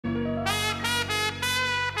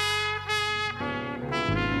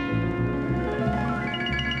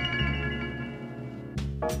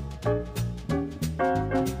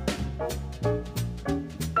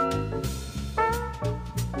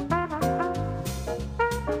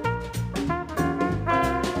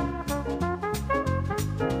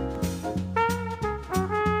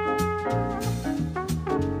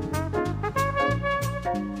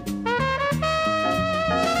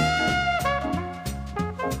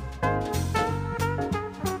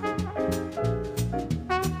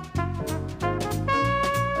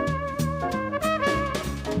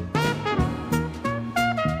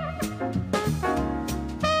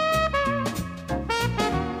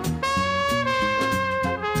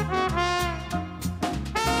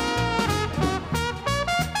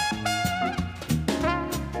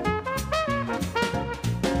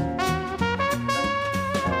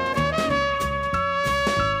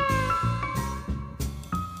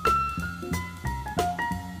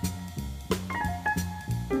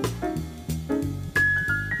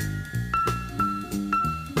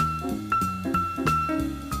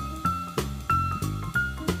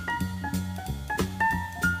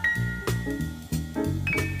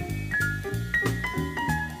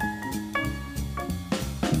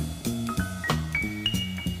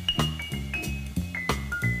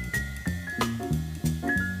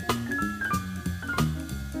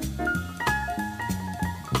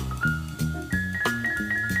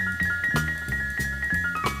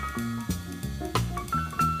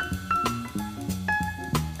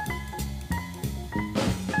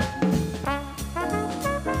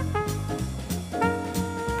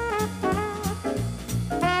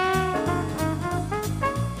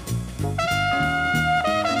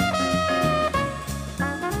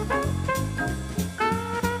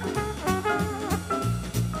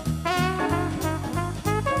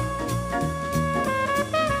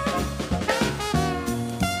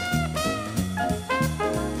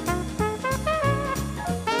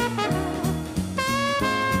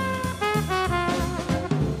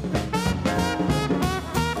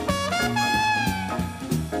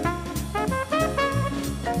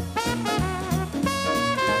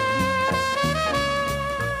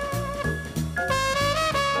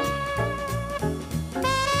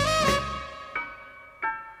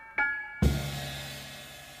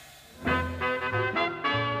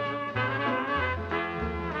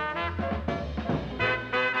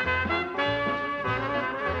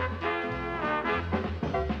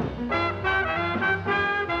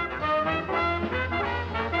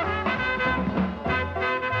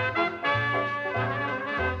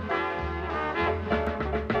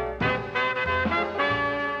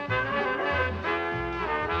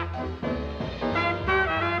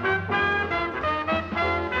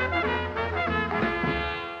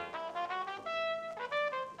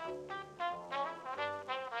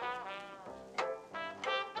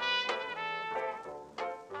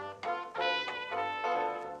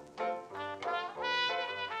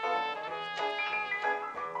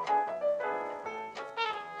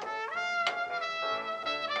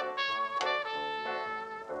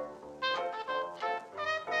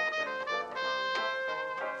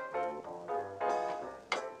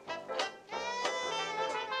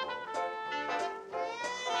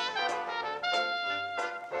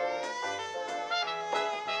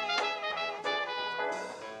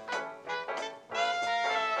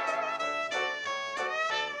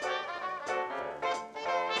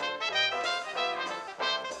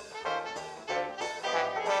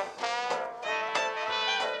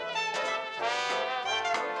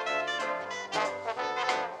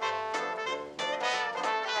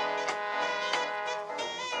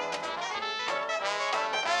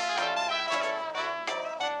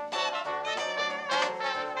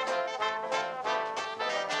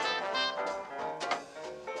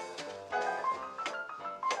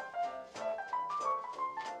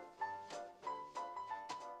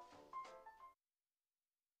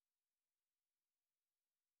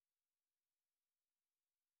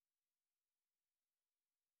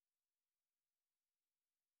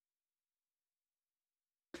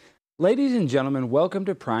Ladies and gentlemen, welcome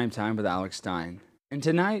to Prime Time with Alex Stein. And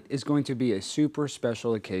tonight is going to be a super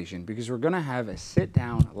special occasion because we're going to have a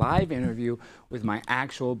sit-down live interview with my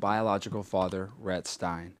actual biological father, Rhett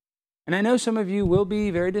Stein. And I know some of you will be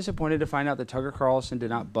very disappointed to find out that Tucker Carlson did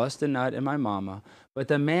not bust a nut in my mama, but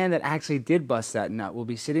the man that actually did bust that nut will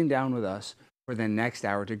be sitting down with us for the next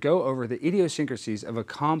hour to go over the idiosyncrasies of a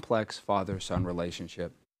complex father-son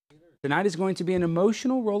relationship. Tonight is going to be an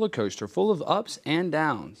emotional roller coaster full of ups and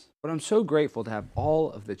downs, but I'm so grateful to have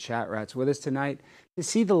all of the chat rats with us tonight to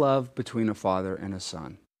see the love between a father and a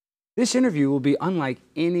son. This interview will be unlike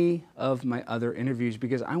any of my other interviews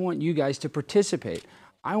because I want you guys to participate.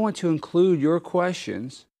 I want to include your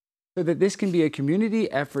questions so that this can be a community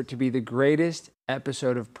effort to be the greatest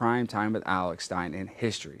episode of Prime Time with Alex Stein in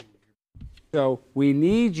history. So we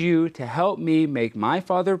need you to help me make my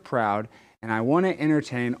father proud, and I want to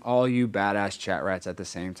entertain all you badass chat rats at the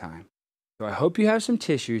same time. So I hope you have some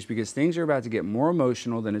tissues because things are about to get more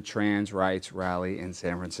emotional than a trans rights rally in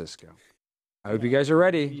San Francisco. I hope you guys are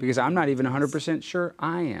ready because I'm not even 100% sure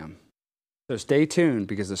I am. So stay tuned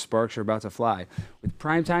because the sparks are about to fly with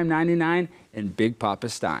Primetime 99 and Big Papa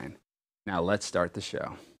Stein. Now let's start the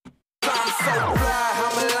show.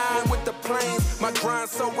 I'm aligned with the planes. My grind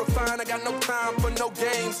so refined, I got no time for no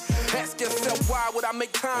games. Ask yourself why would I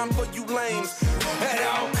make time for you lames? At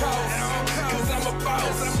all costs, cause I'm a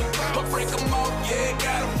boss. But break them off, yeah,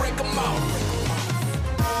 gotta break them off.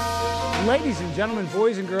 Ladies and gentlemen,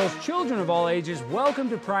 boys and girls, children of all ages, welcome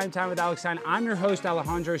to Prime Time with Alex Stein. I'm your host,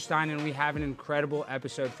 Alejandro Stein, and we have an incredible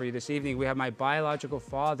episode for you this evening. We have my biological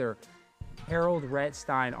father, Harold Rhett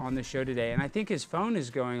Stein, on the show today, and I think his phone is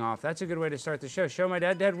going off. That's a good way to start the show. Show my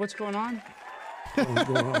dad. Dad, what's going on? What's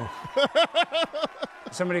going on?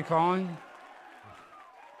 Somebody calling?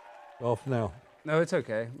 Off now. No, it's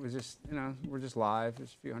okay. We're just, we're just live.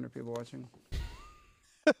 There's a few hundred people watching.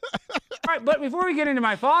 All right, but before we get into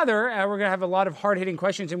my father, we're going to have a lot of hard-hitting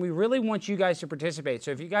questions, and we really want you guys to participate.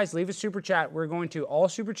 So if you guys leave a super chat, we're going to all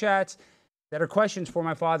super chats that are questions for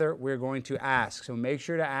my father, we're going to ask. So make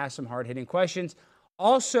sure to ask some hard-hitting questions.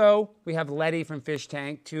 Also, we have Letty from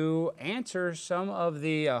Fishtank to answer some of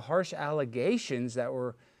the harsh allegations that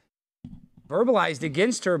were verbalized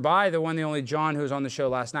against her by the one, the only Jon, who was on the show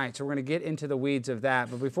last night. So we're going to get into the weeds of that.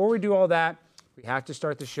 But before we do all that, we have to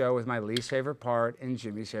start the show with my least favorite part and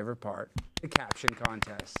Jimmy's favorite part, the caption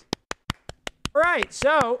contest. All right,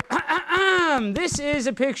 so this is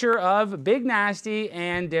a picture of Big Nasty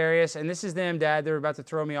and Darius, and this is them, Dad. They're about to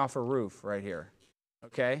throw me off a roof right here.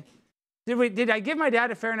 Okay? Did I give my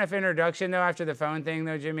dad a fair enough introduction, though, after the phone thing,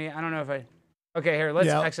 though, Jimmy? I don't know if I... Okay, here,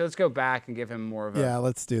 let's go back and give him more of a... Yeah,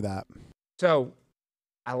 let's do that. So,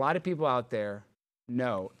 a lot of people out there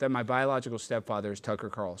know that my biological stepfather is Tucker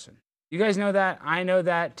Carlson. You guys know that. I know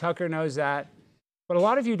that. Tucker knows that. But a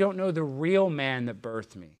lot of you don't know the real man that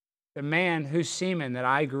birthed me. The man whose semen that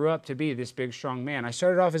I grew up to be, this big, strong man. I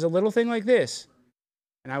started off as a little thing like this,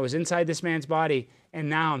 and I was inside this man's body, and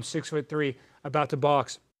now I'm 6'3", about to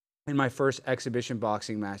box in my first exhibition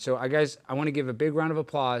boxing match. So, guys, I want to give a big round of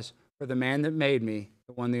applause for the man that made me,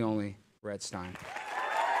 the one, the only, Rhett Stein.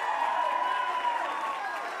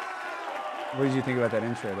 What did you think about that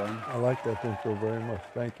intro, Don? I like that intro very much.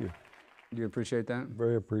 Thank you. Do you appreciate that?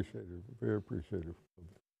 Very appreciative. Very appreciative.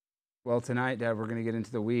 Well, tonight, Dad, we're going to get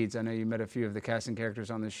into the weeds. I know you met a few of the casting characters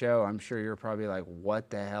on the show. I'm sure you're probably like, what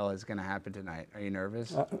the hell is going to happen tonight? Are you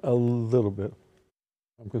nervous? A little bit.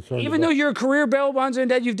 I'm concerned. Even though you're a career bail bondsman,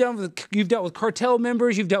 Dad, you've dealt with cartel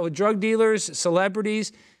members, you've dealt with drug dealers,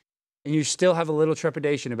 celebrities, and you still have a little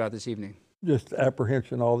trepidation about this evening. Just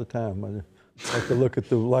apprehension all the time. I like to look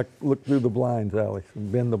through the blinds, Alex,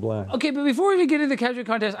 and bend the blinds. Okay, but before we even get into the caption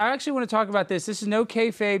contest, I actually want to talk about this. This is no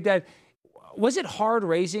kayfabe, Dad. Was it hard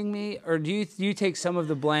raising me, or do you take some of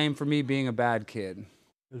the blame for me being a bad kid?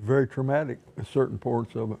 It's very traumatic, certain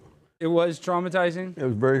parts of it. It was traumatizing? It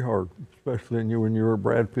was very hard, especially when you were at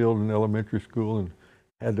Bradfield in elementary school and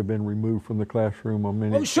had to have been removed from the classroom on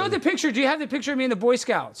many. Oh, show the picture. Do you have the picture of me in the Boy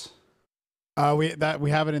Scouts? We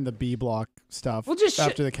have it in the B block stuff. Well, just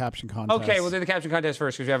after the caption contest. Okay, we'll do the caption contest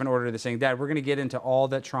first because we haven't ordered this thing. Dad, we're going to get into all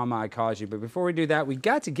that trauma I caused you. But before we do that, we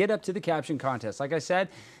got to get up to the caption contest. Like I said,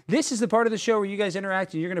 this is the part of the show where you guys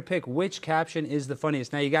interact and you're going to pick which caption is the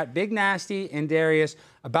funniest. Now, you got Big Nasty and Darius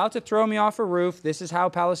about to throw me off a roof. This is how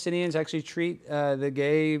Palestinians actually treat the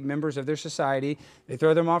gay members of their society. They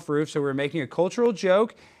throw them off roofs. So we're making a cultural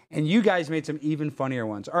joke. And you guys made some even funnier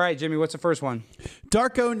ones. All right, Jimmy, what's the first one?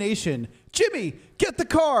 Darko Nation. Jimmy, get the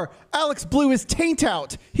car. Alex blew his taint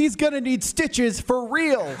out. He's going to need stitches for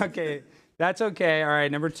real. Okay, That's okay. All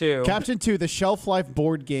right, number 2. Caption 2, the shelf life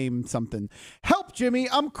board game something. Help, Jimmy,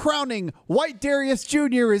 I'm crowning. White Darius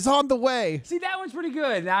Jr. is on the way. See, that one's pretty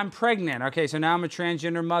good. Now I'm pregnant. Okay, so now I'm a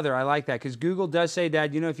transgender mother. I like that because Google does say,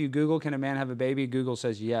 Dad, you know, if you Google, can a man have a baby? Google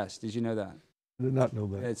says yes. Did you know that? I did not know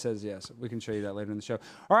that. It says yes. We can show you that later in the show.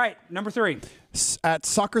 All right, number 3. At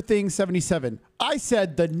SoccerThing77, I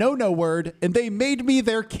said the no-no word, and they made me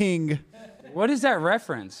their king. What is that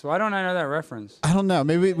reference? Why don't I know that reference? I don't know.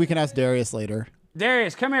 Maybe we can ask Darius later.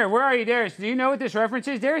 Darius, come here. Where are you, Darius? Do you know what this reference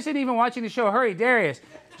is? Darius isn't even watching the show. Hurry, Darius.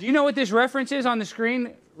 Do you know what this reference is on the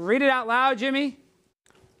screen? Read it out loud, Jimmy.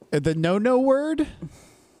 The no-no word?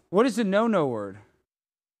 What is the no-no word?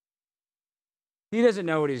 He doesn't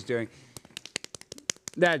know what he's doing.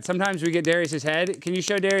 Dad, sometimes we get Darius's head. Can you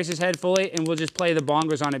show Darius's head fully? And we'll just play the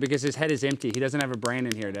bongos on it because his head is empty. He doesn't have a brain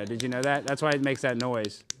in here, Dad. Did you know that? That's why it makes that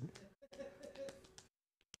noise.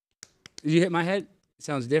 Did you hit my head? It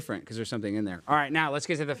sounds different because there's something in there. All right, now let's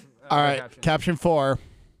get to the All right, caption 4.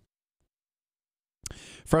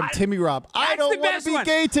 From Timmy Rob. I don't want to be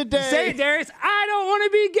gay today. Say it, Darius. I don't want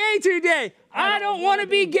to be gay today. I don't want to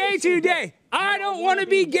be gay today. I don't want to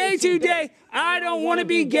be gay today. I don't want to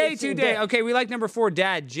be gay today. Okay, we like number 4,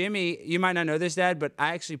 Dad. Jimmy, you might not know this, Dad, but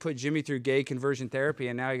I actually put Jimmy through gay conversion therapy,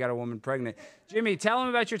 and now he got a woman pregnant. Jimmy, tell him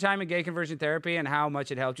about your time in gay conversion therapy and how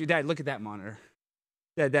much it helped you. Dad, look at that monitor.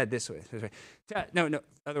 Dad, this way. This way. No,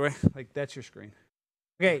 other way. Like, that's your screen.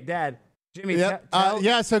 Okay, Dad. Jimmy,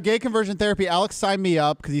 yeah, so gay conversion therapy, Alex signed me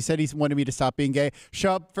up because he said he wanted me to stop being gay.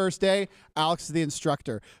 Show up first day, Alex is the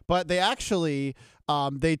instructor. But they actually,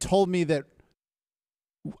 they told me that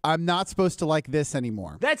I'm not supposed to like this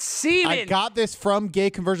anymore. That's semen. I got this from gay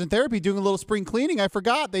conversion therapy, doing a little spring cleaning. I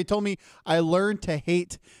forgot. They told me I learned to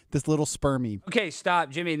hate this little spermie. Okay, stop,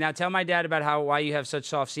 Jimmy. Now tell my dad about why you have such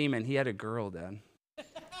soft semen. He had a girl, Dad.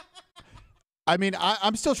 I mean,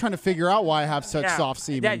 I'm still trying to figure out why I have such soft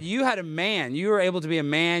semen. Dad, you had a man. You were able to be a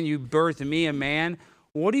man. You birthed me a man.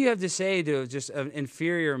 What do you have to say to just an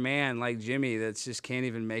inferior man like Jimmy that just can't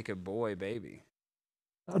even make a boy baby?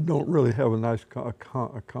 I don't really have a nice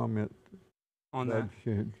comment on that,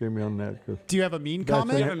 Jimmy, on that. Do you have a mean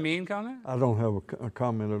comment? Do you have a mean comment? I don't have a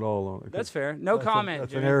comment at all on it. That's fair. No comment.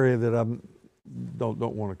 That's Jimmy. an area that I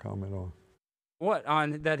don't want to comment on. What,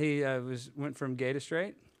 on that he went from gay to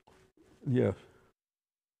straight? Yes.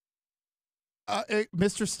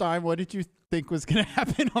 Mr. Stein, what did you think was going to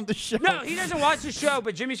happen on the show? No, he doesn't watch the show,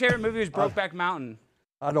 but Jimmy's favorite movie was Brokeback Mountain.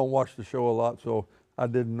 I don't watch the show a lot, so I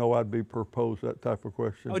didn't know I'd be proposed that type of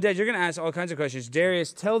question. Oh, Dad, you're going to ask all kinds of questions.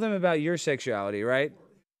 Darius, tell them about your sexuality, right?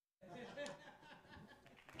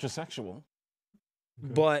 Just sexual.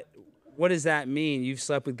 But what does that mean? You've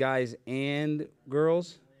slept with guys and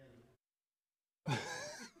girls?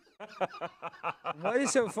 What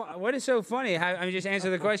is so funny? I mean, just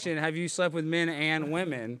answer the question. Have you slept with men and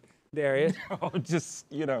women, Darius?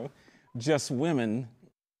 No, just women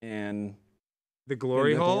and the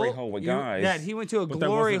glory hole. Glory hole with guys. Dad, he went to a but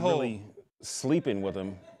glory that wasn't hole. Really sleeping with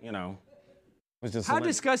them, you know. It was just How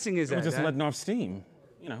disgusting is that? It was just Dad? letting off steam,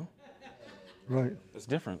 you know. Right. It's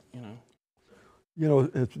different, you know. You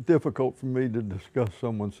know, it's difficult for me to discuss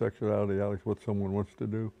someone's sexuality, Alex, what someone wants to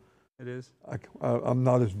do. It is. I'm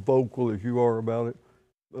not as vocal as you are about it.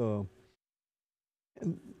 And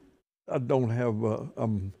I don't have,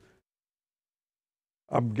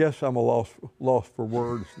 I guess I'm a loss for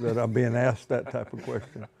words that I'm being asked that type of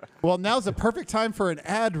question. Well, now's the perfect time for an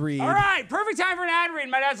ad read. All right, perfect time for an ad read.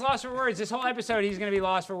 My dad's lost for words. This whole episode, he's going to be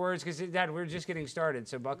lost for words because, Dad, we're just getting started,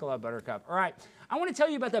 so buckle up, Buttercup. All right, I want to tell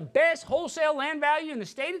you about the best wholesale land value in the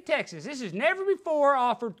state of Texas. This is never before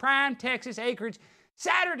offered prime Texas acreage.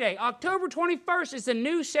 Saturday, October 21st, is the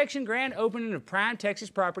new section grand opening of prime Texas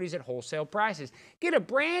properties at wholesale prices. Get a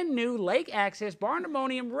brand new lake access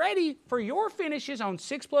barndominium ready for your finishes on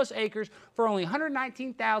 6+ acres for only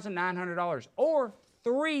 $119,900 or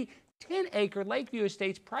 3 10-acre Lakeview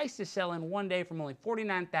estates priced to sell in one day from only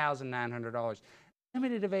 $49,900.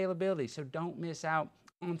 Limited availability, so don't miss out.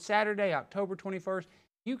 On Saturday, October 21st,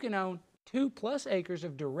 you can own 2+ acres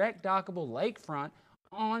of direct dockable lakefront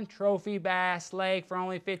on Trophy Bass Lake for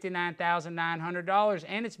only $59,900,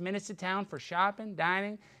 and it's minutes to town for shopping,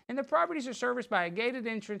 dining, and the properties are serviced by a gated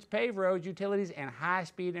entrance, paved roads, utilities, and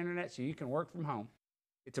high-speed internet so you can work from home.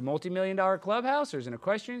 It's a multi-million-dollar clubhouse. There's an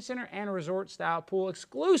equestrian center and a resort-style pool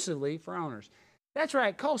exclusively for owners. That's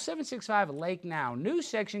right. Call 765-LAKE now. New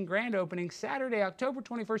section grand opening Saturday, October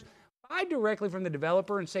 21st. Buy directly from the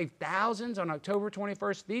developer and save thousands on October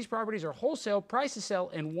 21st. These properties are wholesale, price to sell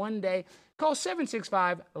in one day. Call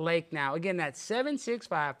 765-LAKE now. Again, that's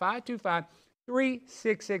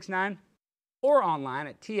 765-525-3669 or online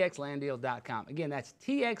at txlanddeal.com. Again, that's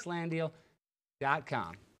txlanddeal.com.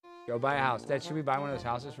 .com. Go buy a house. Dad, should we buy one of those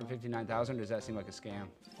houses for $59,000, or does that seem like a scam?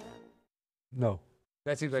 No.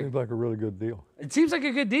 That seems Seems like a really good deal. It seems like a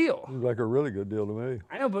good deal. Seems like a really good deal to me.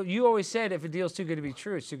 I know, but you always said if a deal's too good to be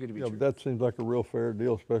true, it's too good to be Yeah, true. but that seems like a real fair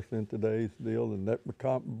deal, especially in today's deal. And that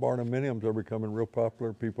barndominiums are becoming real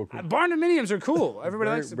popular. People can, Barndominiums are cool. Everybody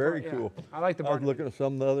likes the very cool. I like the I was barn. looking at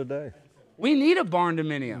some the other day. We need a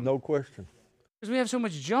barndominium No question. because we have so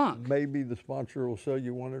much junk. Maybe the sponsor will sell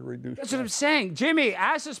you one at a reduced That's what I'm price. saying. Jimmy,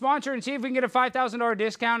 ask the sponsor and see if we can get a $5,000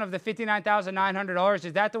 discount of the $59,900.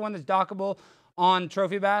 Is that the one that's dockable on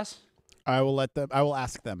Trophy Bass? I will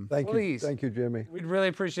ask them. Thank Please. you. Thank you, Jimmy. We'd really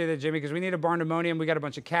appreciate it, Jimmy, because we need a barndominium. We got a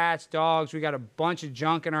bunch of cats, dogs. We got a bunch of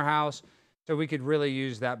junk in our house. So we could really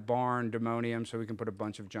use that barndominium so we can put a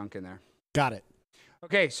bunch of junk in there. Got it.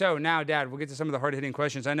 Okay, so now, Dad, we'll get to some of the hard-hitting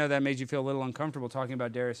questions. I know that made you feel a little uncomfortable talking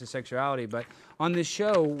about Darius' sexuality, but on this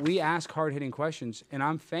show, we ask hard-hitting questions, and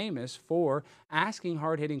I'm famous for asking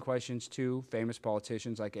hard-hitting questions to famous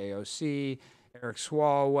politicians like AOC, Eric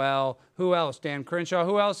Swalwell, who else? Dan Crenshaw.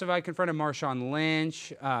 Who else have I confronted? Marshawn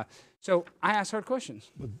Lynch. So I ask hard questions.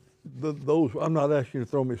 Those, I'm not asking you to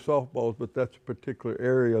throw me softballs, but that's a particular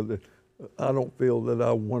area that I don't feel that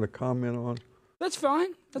I want to comment on. That's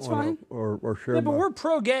fine. That's fine. Or share. Yeah, but we're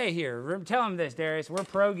pro-gay here. Tell him this, Darius. We're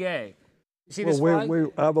pro-gay. You see this Well,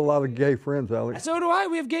 flag? I have a lot of gay friends, Alex. So do I.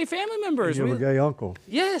 We have gay family members. You have a gay uncle,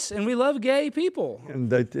 Yes, and we love gay people.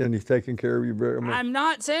 and he's taking care of you very much. I'm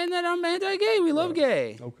not saying that I'm anti-gay. We love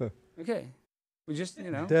gay. Okay. Okay. We just,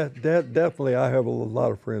 Definitely, I have a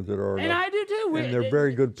lot of friends that are. And I do too. And they're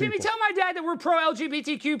very good Jimmy, people. tell my dad that we're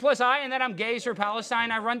pro-LGBTQ+I and that I'm gays for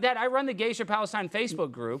Palestine. I run the Gays for Palestine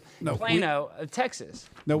Facebook group in Plano, Texas.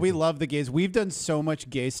 No, we love the gays. We've done so much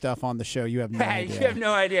gay stuff on the show. You have no idea. You have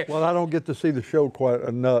no idea. Well, I don't get to see the show quite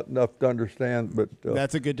enough to understand, but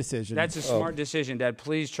That's a good decision. That's a smart decision, Dad.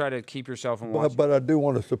 Please try to keep yourself and watch. but I do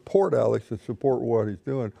want to support Alex and support what he's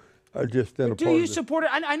doing. I just in a Do part you of it. support it?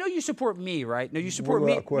 I know you support me, right? No, you support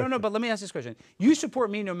me. Without question. No, but let me ask this question. You support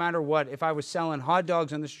me no matter what. If I was selling hot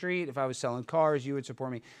dogs on the street, if I was selling cars, you would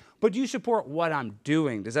support me. But do you support what I'm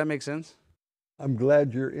doing? Does that make sense? I'm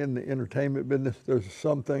glad you're in the entertainment business. There's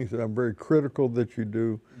some things that I'm very critical that you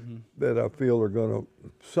do that I feel are going to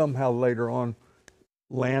somehow later on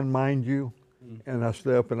landmine you. And I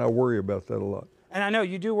stay up and I worry about that a lot. And I know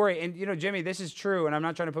you do worry. And, Jimmy, this is true, and I'm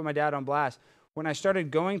not trying to put my dad on blast. When I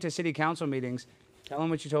started going to city council meetings, tell him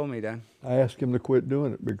what you told me, Dad. I asked him to quit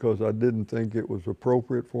doing it because I didn't think it was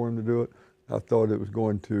appropriate for him to do it. I thought it was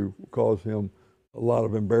going to cause him a lot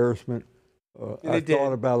of embarrassment. I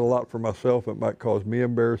thought about a lot for myself. It might cause me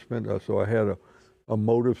embarrassment, so I had a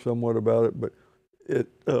motive somewhat about it. But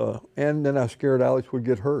and then I scared Alex would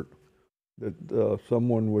get hurt, that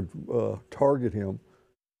someone would target him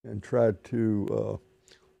and try to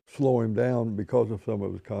slow him down because of some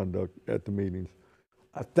of his conduct at the meetings.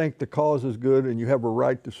 I think the cause is good and you have a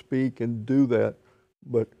right to speak and do that,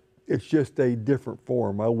 but it's just a different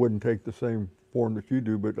form. I wouldn't take the same form that you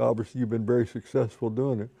do, but obviously you've been very successful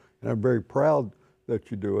doing it, and I'm very proud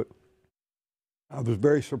that you do it. I was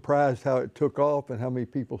very surprised how it took off and how many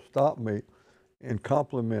people stopped me and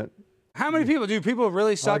compliment. How many people? Do people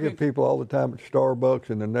really I suck? get people all the time at Starbucks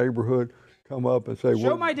in the neighborhood come up and say,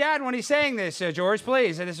 Show my dad when he's saying this, George,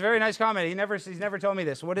 please. It's a very nice comment. He's never told me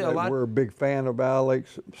this. We're a big fan of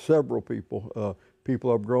Alex. Several people,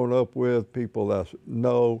 people I've grown up with, people I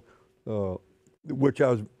know, which I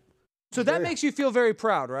was. So that makes you feel very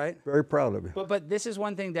proud, right? Very proud of you. But this is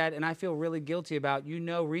one thing, Dad, and I feel really guilty about.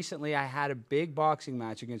 Recently I had a big boxing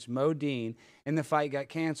match against Mo Dean, and the fight got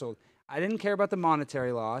canceled. I didn't care about the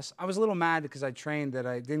monetary loss. I was a little mad because I trained that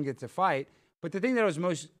I didn't get to fight. But the thing that I was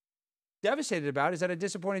most devastated about is that I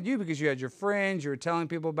disappointed you because you had your friends, you were telling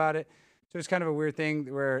people about it. So it's kind of a weird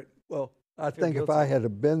thing where. Well, I think if I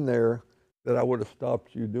had been there, that I would have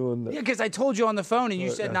stopped you doing that. Yeah, because I told you on the phone and you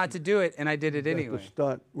said not to do it, and I did it anyway. The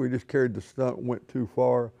stunt, we just carried the stunt, went too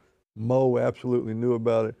far. Mo absolutely knew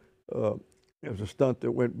about it. It was a stunt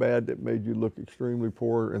that went bad that made you look extremely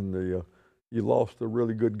poor, and you lost a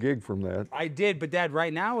really good gig from that. I did, but Dad,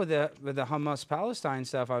 right now with the Hamas Palestine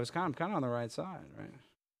stuff, I was kind of on the right side, right?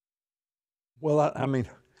 Well, I mean,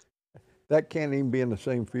 that can't even be in the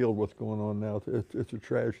same field what's going on now. It's a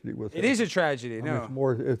tragedy. It is a tragedy. No, it's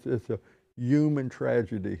more. It's a human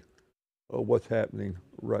tragedy of what's happening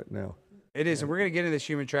right now. It is, and we're gonna get into this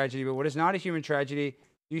human tragedy. But what is not a human tragedy?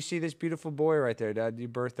 You see this beautiful boy right there, Dad. You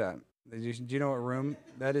birthed that. Do you know what room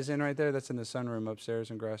that is in right there? That's in the sunroom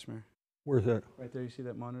upstairs in Grassmere. Where's that? Right there. You see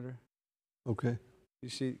that monitor? Okay. You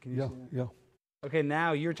see? Can you see that? Yeah. Okay,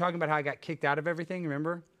 now you're talking about how I got kicked out of everything.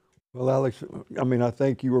 Remember? Well, Alex, I mean, I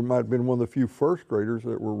think you might have been one of the few first graders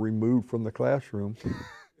that were removed from the classroom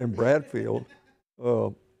in Bradfield,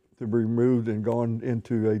 to be removed and gone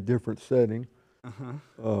into a different setting.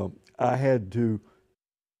 I had to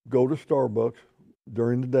go to Starbucks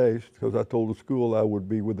during the days because I told the school I would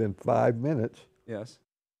be within 5 minutes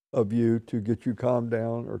of you to get you calmed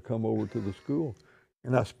down or come over to the school.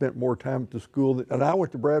 And I spent more time at the school, and I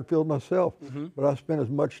went to Bradfield myself, but I spent as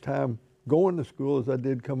much time going to school as I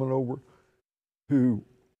did coming over to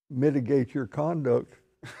mitigate your conduct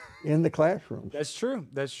in the classrooms. That's true.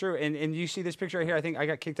 That's true. And you see this picture right here. I think I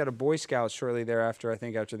got kicked out of Boy Scouts shortly thereafter. I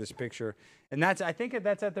think after this picture, and I think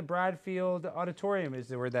that's at the Bradfield Auditorium. Is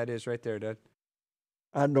where that is right there, Dad?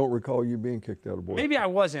 I don't recall you being kicked out of Boy Scouts. Maybe I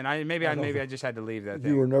wasn't. Maybe I just had to leave that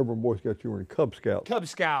thing. You were never in Boy Scouts. You were in Cub Scouts. Cub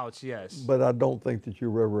Scouts, yes. But I don't think that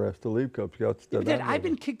you were ever asked to leave Cub Scouts. I've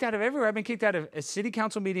been kicked out of everywhere. I've been kicked out of city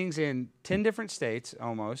council meetings in 10 different states,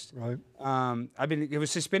 almost. Right. It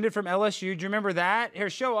was suspended from LSU. Do you remember that? Here,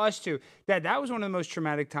 show us too. That was one of the most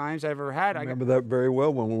traumatic times I've ever had. I remember that very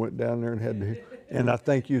well when we went down there and had to. And I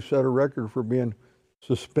think you set a record for being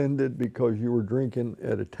suspended because you were drinking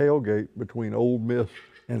at a tailgate between Ole Miss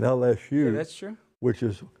and LSU. Yeah, that's true. Which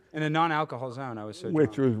is in a non-alcohol zone. I was so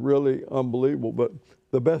which drunk. was really unbelievable. But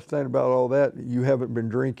the best thing about all that, you haven't been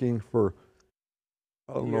drinking for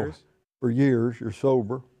years. You're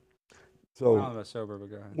sober. So I'm not sober, but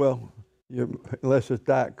go ahead. Well, unless it's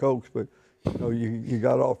Diet Cokes, but you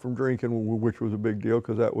got off from drinking, which was a big deal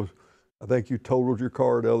because that was. I think you totaled your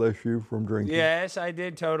car at LSU from drinking. Yes, I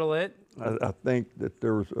did total it. I think that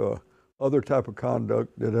there was other type of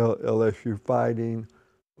conduct at LSU, fighting.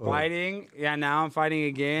 Fighting, yeah. Now I'm fighting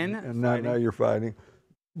again. And now you're fighting,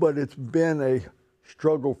 but it's been a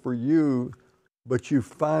struggle for you. But you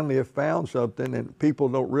finally have found something, and people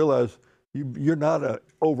don't realize you're not an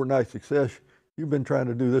overnight success. You've been trying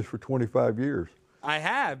to do this for 25 years. I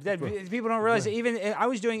have. People don't realize that even I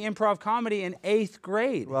was doing improv comedy in 8th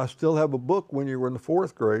grade. Well, I still have a book when you were in the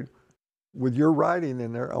 4th grade with your writing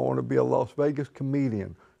in there. I want to be a Las Vegas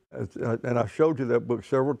comedian. And I showed you that book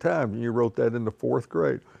several times, and you wrote that in the 4th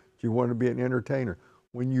grade. You wanted to be an entertainer.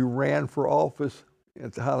 When you ran for office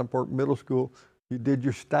at the Highland Park Middle School, you did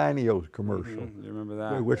your Steinios commercial. You remember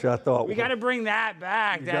that? Which I thought we got to bring that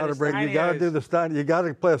back. You got to do the Steinios. You got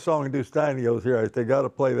to play a song and do Steinios here. They got to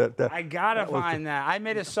play that. I got to find that. I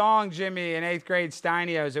made a song, Jimmy, in 8th grade,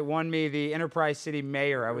 Steinios. It won me the Enterprise City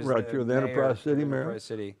Mayor. I was right. You're the Enterprise City Mayor. Enterprise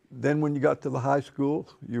City. Then when you got to the high school,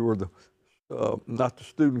 you were the not the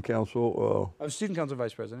student council. I was student council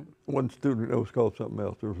vice president. One student, it was called something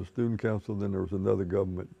else. There was a student council, then there was another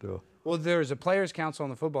government. Well, there was a players council on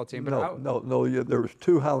the football team. But no. Yeah, there was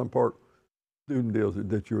 2 Highland Park student deals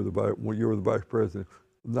that you were the vice president.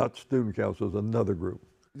 Not student council, it was another group.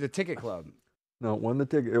 The ticket club. No, it wasn't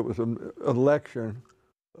the ticket. It was an election.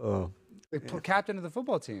 The captain of the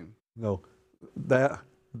football team. No,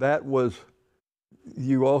 that was.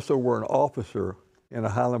 You also were an officer in a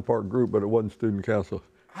Highland Park group, but it wasn't student council.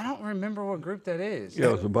 I don't remember what group that is.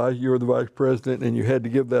 Yeah, it was you were the vice president, and you had to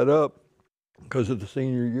give that up because of the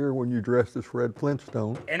senior year when you dressed as Fred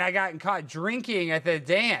Flintstone. And I got caught drinking at the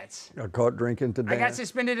dance. I caught drinking to dance. I got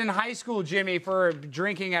suspended in high school, Jimmy, for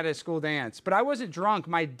drinking at a school dance. But I wasn't drunk.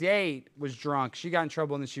 My date was drunk. She got in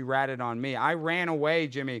trouble, and then she ratted on me. I ran away,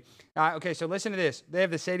 Jimmy. Okay, so listen to this. They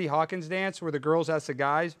have the Sadie Hawkins dance where the girls ask the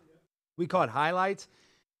guys. We call it highlights.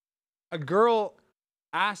 A girl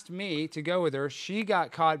asked me to go with her. She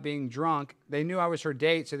got caught being drunk. They knew I was her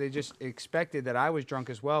date, so they just expected that I was drunk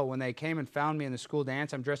as well. When they came and found me in the school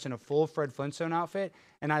dance, I'm dressed in a full Fred Flintstone outfit,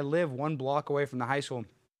 and I live 1 block away from the high school.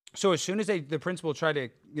 So as soon as the principal tried to,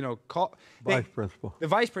 call the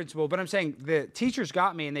vice principal, but I'm saying the teachers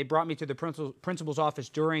got me and they brought me to the principal's office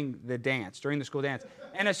during the school dance.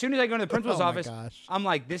 And as soon as I go to the principal's office, I'm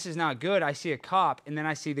like, this is not good. I see a cop, and then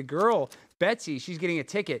I see the girl, Betsy, she's getting a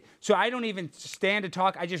ticket. So I don't even stand to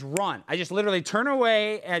talk. I just run. I just literally turn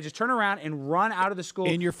away, and I just turn around and run out of the school.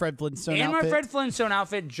 In your Fred Flintstone outfit? In my Fred Flintstone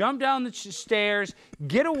outfit, jump down the stairs,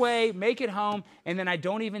 get away, make it home, and then I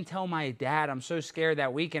don't even tell my dad. I'm so scared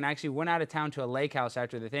that weekend. I actually went out of town to a lake house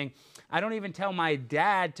after the thing. I don't even tell my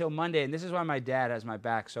dad till Monday, and this is why my dad has my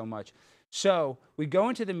back so much. So we go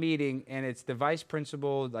into the meeting, and it's the vice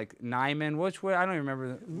principal, like Nyman. I don't even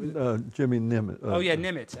remember. Jimmy Nimitz.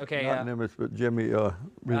 Nimitz. Okay, not Nimitz, but Jimmy. I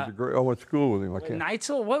went to school with him.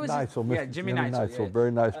 Neitzel? What was Neitzel? It? Yeah, Jimmy Neitzel. Yeah.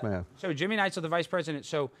 Very nice man. So Jimmy Neitzel, the vice president.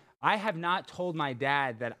 So I have not told my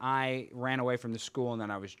dad that I ran away from the school and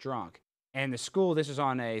that I was drunk. And the school, this is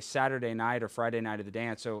on a Saturday night or Friday night of the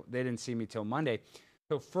dance, so they didn't see me till Monday.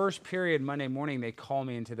 So first period Monday morning, they call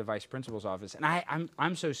me into the vice principal's office, and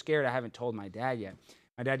I'm so scared I haven't told my dad yet.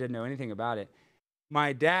 My dad didn't know anything about it.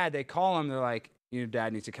 My dad, they call him. They're like,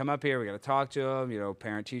 Dad needs to come up here. We got to talk to him,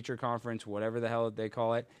 parent-teacher conference, whatever the hell they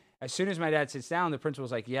call it. As soon as my dad sits down, the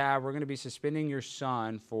principal's like, yeah, we're going to be suspending your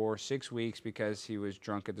son for 6 weeks because he was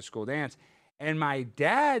drunk at the school dance. And my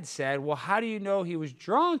dad said, well, how do you know he was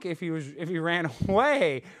drunk if he ran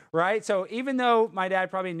away, right? So even though my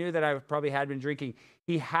dad probably knew that I probably had been drinking,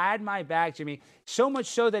 he had my back, Jimmy, so much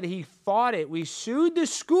so that he fought it. We sued the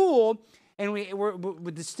school,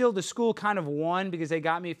 and still the school kind of won because they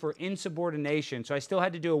got me for insubordination. So I still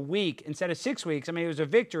had to do a week instead of 6 weeks. I mean, it was a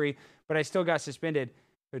victory, but I still got suspended.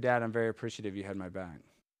 So, Dad, I'm very appreciative you had my back.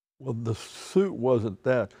 Well, the suit wasn't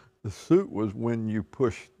that. The suit was when you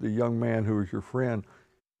pushed the young man who was your friend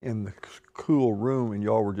in the cool room and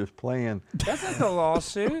y'all were just playing. That's not the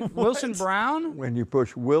lawsuit. Wilson Brown? When you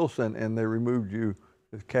pushed Wilson and they removed you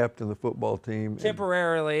as captain of the football team.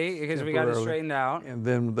 Temporarily, because we got it straightened out. And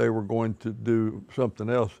then they were going to do something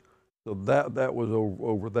else. So that was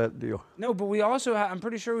over that deal. No, but we also I'm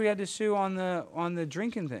pretty sure we had to sue on the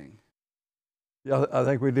drinking thing. Yeah, I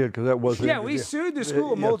think we did because that was. Yeah, we sued the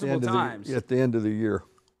school multiple times. At the end of the year.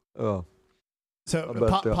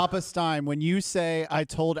 Papa Stein, when you say I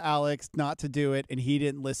told Alex not to do it and he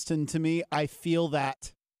didn't listen to me, I feel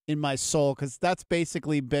that in my soul because that's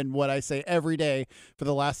basically been what I say every day for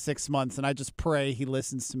the last 6 months, and I just pray he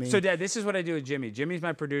listens to me. So, Dad, this is what I do with Jimmy. Jimmy's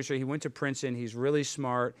my producer. He went to Princeton. He's really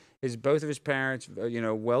smart. Both of his parents,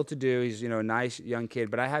 well-to-do. He's, a nice young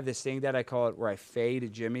kid. But I have this thing that I call it where I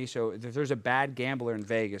fade Jimmy. So if there's a bad gambler in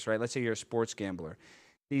Vegas, right? Let's say you're a sports gambler.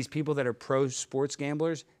 These people that are pro sports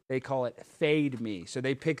gamblers, they call it fade me. So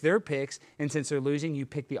they pick their picks, and since they're losing, you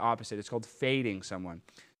pick the opposite. It's called fading someone.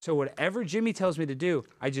 So whatever Jimmy tells me to do,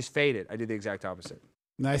 I just fade it. I do the exact opposite.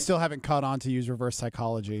 And I still haven't caught on to use reverse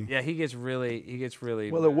psychology. Yeah, he gets really.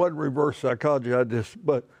 Well, it wasn't reverse psychology.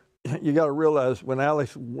 But you got to realize when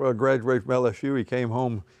Alex graduated from LSU, he came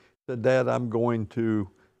home, said, Dad, I'm going to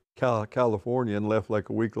California, and left like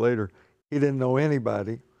a week later. He didn't know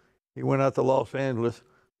anybody. He went out to Los Angeles,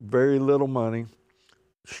 very little money,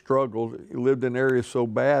 struggled. He lived in areas so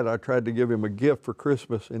bad, I tried to give him a gift for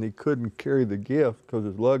Christmas, and he couldn't carry the gift because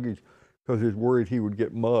his luggage, because he was worried he would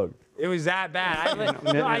get mugged. It was that bad.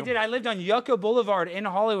 I did. I lived on Yucca Boulevard in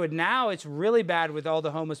Hollywood. Now it's really bad with all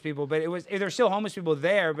the homeless people, but there's still homeless people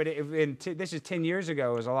there, but this is 10 years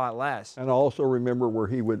ago. It was a lot less. And I also remember where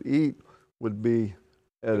he would eat would be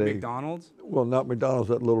at a McDonald's? Well, not McDonald's,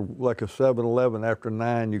 that little, like a 7-Eleven after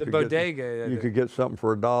 9. The bodega. You could get something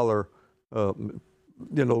for $1.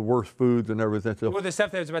 Worst foods and everything. So, well, the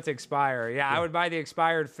stuff that was about to expire. Yeah, I would buy the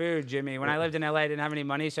expired food, Jimmy. When I lived in LA, I didn't have any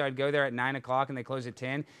money, so I'd go there at 9 o'clock and they closed at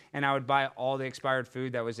 10, and I would buy all the expired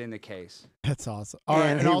food that was in the case. That's awesome. All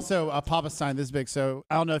right, and also, Papa Stein, this is big. So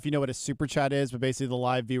I don't know if you know what a super chat is, but basically the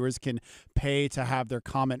live viewers can pay to have their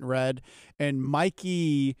comment read. And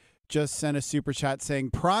Mikey just sent a super chat saying,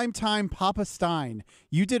 "Primetime Papa Stein,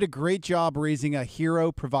 you did a great job raising a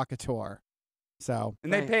hero provocateur." So,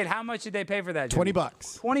 and they paid, how much did they pay for that, Jimmy?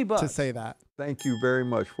 $20. $20 to say that. Thank you very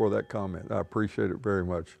much for that comment. I appreciate it very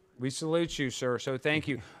much. We salute you, sir. So thank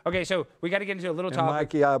you. Okay, so we got to get into a little topic.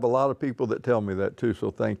 Mikey, I have a lot of people that tell me that too, so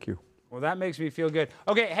thank you. Well, that makes me feel good.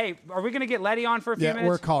 Okay, hey, are we going to get Letty on for a few minutes? Yeah,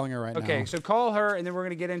 we're calling her right now. Okay, so call her, and then we're going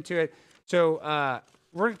to get into it. So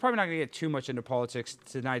we're probably not going to get too much into politics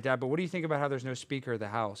tonight, Dad, but what do you think about how there's no Speaker of the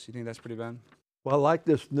House? You think that's pretty bad? Well, I like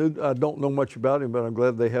this new, I don't know much about him, but I'm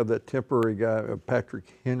glad they have that temporary guy, Patrick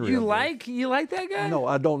Henry. You like that guy? No,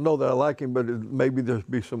 I don't know that I like him, but maybe there'll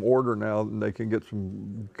be some order now and they can get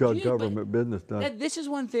some government business done. This is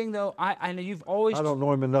one thing, though, I know you've always... I don't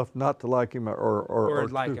know him enough not to like him or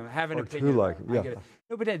like him, have an opinion. To like him, yeah.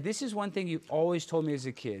 No, but Dad, this is one thing you always told me as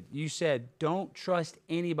a kid. You said, don't trust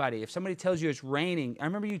anybody. If somebody tells you it's raining, I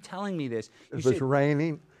remember you telling me this. If it's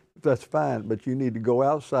raining, that's fine, but you need to go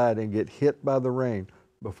outside and get hit by the rain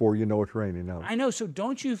before you know it's raining out. I know, so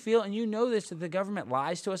don't you feel, and you know this, that the government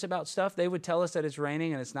lies to us about stuff? They would tell us that it's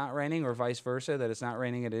raining and it's not raining, or vice versa, that it's not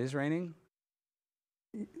raining and it is raining?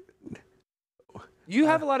 You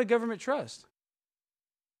have a lot of government trust.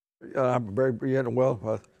 I'm very,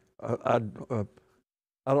 well, I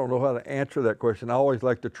don't know how to answer that question. I always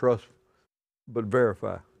like to trust but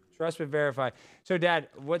verify. Trust but verify. So, Dad,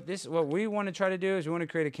 what we want to try to do is we want to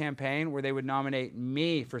create a campaign where they would nominate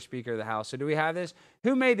me for Speaker of the House. So, do we have this?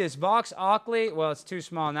 Who made this? Vox Ockley? Well, it's too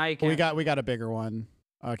small. Now you can't. We got a bigger one.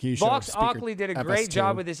 Can you Vox Ockley did a great FS2.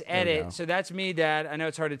 job with this edit. So that's me, Dad. I know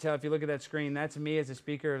it's hard to tell if you look at that screen. That's me as the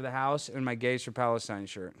Speaker of the House in my Gays for Palestine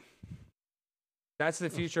shirt. That's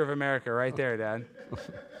the future of America right there, Dad.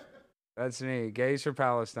 That's me, Gays for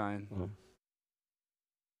Palestine.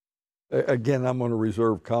 Again, I'm going to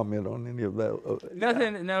reserve comment on any of that.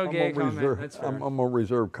 Nothing, no gay comment. That's fair. I'm going to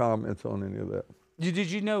reserve comments on any of that.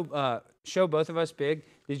 Did you know, show both of us big,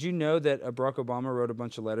 did you know that Barack Obama wrote a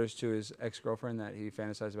bunch of letters to his ex-girlfriend that he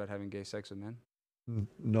fantasized about having gay sex with men?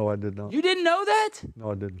 No, I did not. You didn't know that?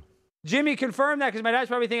 No, I didn't. Jimmy, confirm that, because my dad's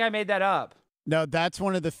probably think I made that up. No, that's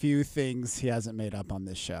one of the few things he hasn't made up on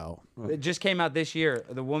this show. It just came out this year.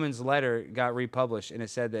 The woman's letter got republished, and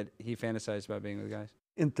it said that he fantasized about being with guys.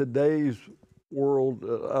 In today's world,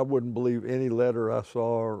 I wouldn't believe any letter I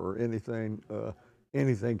saw or anything.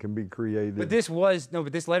 Anything can be created. But this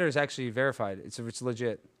letter is actually verified. It's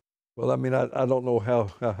legit. Well, I mean, I don't know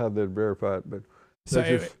how they'd verify it, but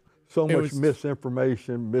there's so much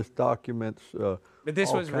misinformation, misdocuments. But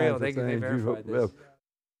this was real. They verified this.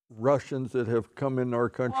 Russians that have come into our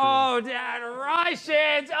country. Oh, Dad,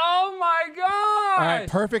 Russians! Oh my gosh! All right,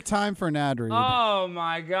 perfect time for an ad read. Oh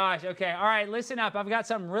my gosh. Okay, all right, listen up. I've got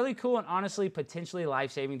something really cool and honestly potentially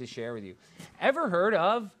life-saving to share with you. Ever heard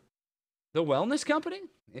of the Wellness Company?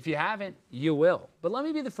 If you haven't, you will. But let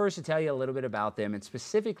me be the first to tell you a little bit about them, and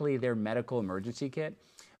specifically their medical emergency kit.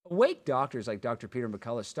 Awake doctors like Dr. Peter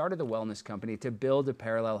McCullough started the Wellness Company to build a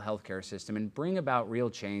parallel healthcare system and bring about real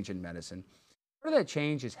change in medicine. Part of that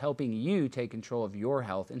change is helping you take control of your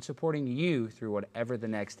health and supporting you through whatever the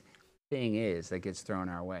next thing is that gets thrown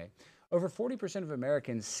our way. Over 40% of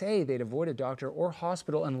Americans say they'd avoid a doctor or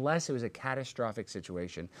hospital unless it was a catastrophic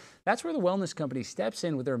situation. That's where the Wellness Company steps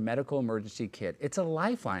in with their medical emergency kit. It's a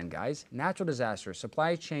lifeline, guys. Natural disasters,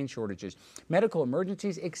 supply chain shortages, medical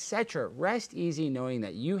emergencies, etc. Rest easy knowing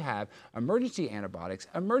that you have emergency antibiotics,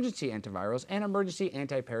 emergency antivirals, and emergency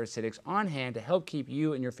antiparasitics on hand to help keep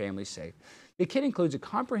you and your family safe. The kit includes a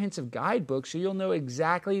comprehensive guidebook so you'll know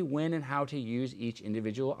exactly when and how to use each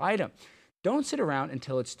individual item. Don't sit around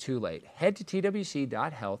until it's too late. Head to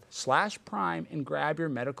twc.health/prime and grab your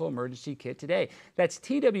medical emergency kit today. That's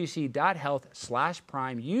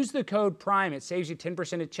twc.health/prime. Use the code PRIME. It saves you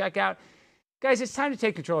 10% at checkout. Guys, it's time to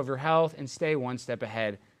take control of your health and stay one step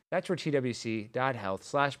ahead. That's where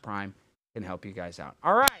twc.health/prime can help you guys out.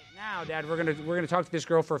 All right, now, Dad, we're gonna talk to this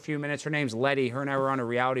girl for a few minutes. Her name's Letty. Her and I were on a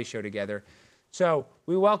reality show together. So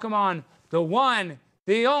we welcome on the one,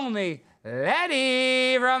 the only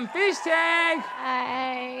Letty from Fishtank.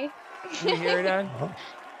 Hi. Can you hear it, Dad?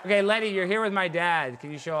 Okay, Letty, you're here with my dad.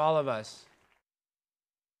 Can you show all of us?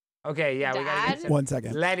 Okay, yeah, we got to get 1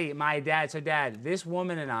 second. Letty, my dad. So, Dad, this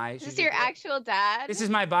woman and I. Is this your actual dad? This is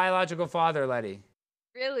my biological father, Letty.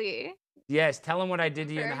 Really? Yes, tell him what I did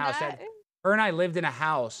to you in the house. Her and I lived in a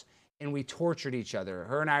house, and we tortured each other.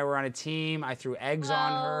 Her and I were on a team. I threw eggs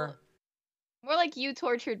on her. More like you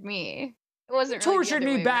tortured me. It wasn't you really tortured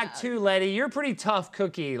me back too, Letty. You're a pretty tough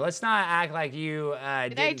cookie. Let's not act like you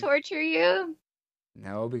Did I torture you?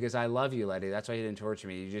 No, because I love you, Letty. That's why you didn't torture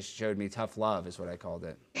me. You just showed me tough love is what I called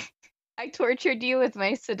it. I tortured you with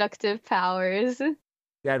my seductive powers.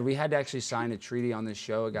 Dad, we had to actually sign a treaty on this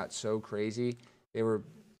show. It got so crazy. They were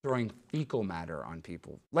throwing fecal matter on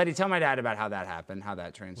people. Letty, tell my dad about how that happened, how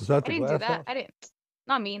that transpired. I didn't do that. I didn't.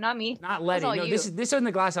 Not me. Not Letty. No, this isn't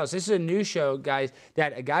the Glass House. This is a new show, guys,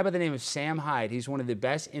 that a guy by the name of Sam Hyde, he's one of the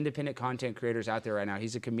best independent content creators out there right now.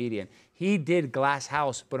 He's a comedian. He did Glass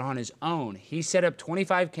House, but on his own. He set up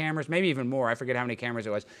 25 cameras, maybe even more. I forget how many cameras it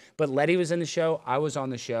was. But Letty was in the show. I was on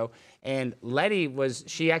the show. And Letty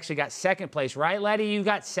she actually got second place, right, Letty? You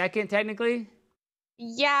got second, technically?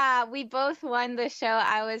 Yeah, we both won the show.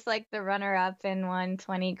 I was like the runner-up and won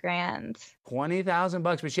 20 grand. 20,000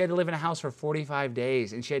 bucks, but she had to live in a house for 45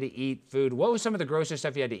 days, and she had to eat food. What was some of the grossest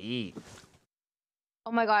stuff you had to eat?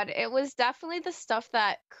 Oh my God, it was definitely the stuff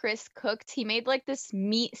that Chris cooked. He made like this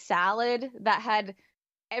meat salad that had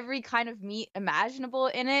every kind of meat imaginable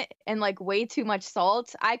in it and like way too much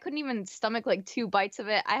salt. I couldn't even stomach like 2 bites of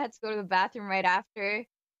it. I had to go to the bathroom right after.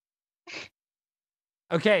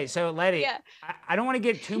 Okay, so Letty, yeah. I don't want to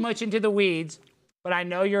get too much into the weeds, but I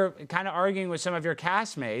know you're kind of arguing with some of your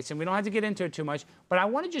castmates, and we don't have to get into it too much, but I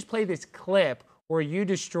want to just play this clip where you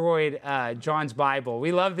destroyed John's Bible.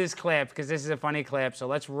 We love this clip because this is a funny clip, so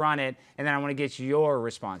let's run it, and then I want to get your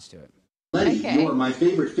response to it. Letty, you're my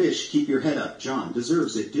favorite fish. Keep your head up. John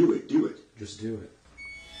deserves it. Do it. Do it. Just do it.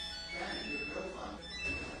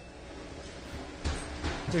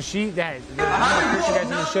 So I'm going to put you guys in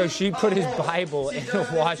the show. She put his Bible in the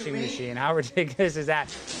washing machine. How ridiculous is that?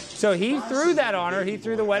 So he threw that on her. He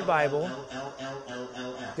threw the wet Bible.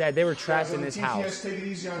 Dad, they were trapped in this house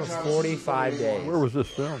for 45 days. Where was this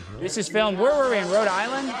filmed? This is filmed. Where were we, in Rhode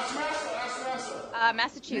Island?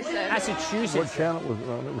 Massachusetts. Massachusetts. What channel was it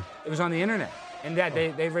on? It was on the internet. And that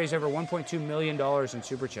they've raised over $1.2 million in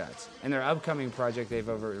super chats. And their upcoming project, they've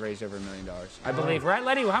raised over $1 million. I believe. Right,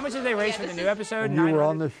 Letty? How much did they raise for the new episode? You were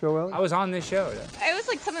on this show, Alex? I was on this show. It was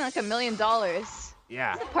like something like $1 million.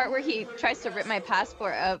 Yeah. The part where he tries to rip my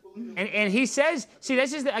passport up. And he says, see,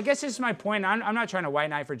 I guess this is my point. I'm not trying to white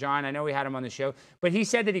knight for Jon. I know we had him on the show. But he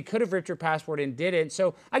said that he could have ripped your passport and didn't.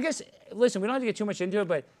 So I guess, listen, we don't have to get too much into it,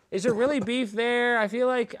 but is there really beef there? I feel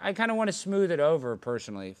like I kind of want to smooth it over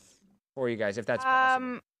personally for you guys, if that's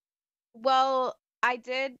possible. Well, I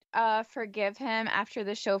did forgive him after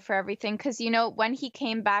the show for everything. Because, you know, when he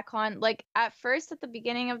came back on, like at first at the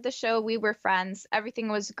beginning of the show, we were friends. Everything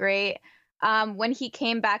was great. When he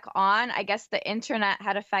came back on, I guess the internet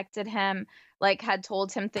had affected him, like had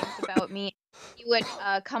told him things about me. He would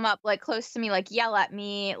come up like close to me, like yell at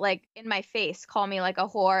me, like in my face, call me like a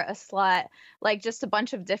whore, a slut, like just a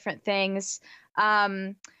bunch of different things.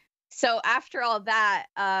 So after all that,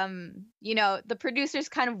 you know, the producers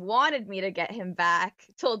kind of wanted me to get him back,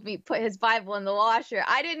 told me put his Bible in the washer.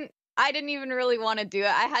 I didn't even really want to do it.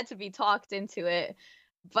 I had to be talked into it.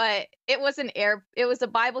 But it was a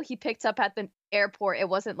Bible he picked up at the airport. It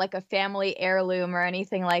wasn't like a family heirloom or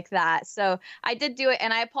anything like that. So I did do it,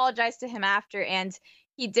 and I apologized to him after, and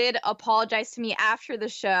he did apologize to me after the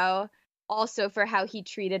show also for how he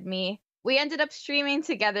treated me. We ended up streaming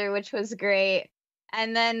together, which was great.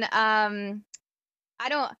 And then I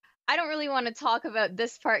don't really want to talk about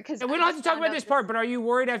this part because we don't have to talk about this part, but are you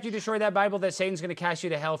worried after you destroy that Bible that Satan's going to cast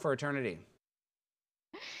you to hell for eternity?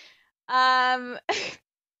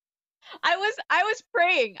 I was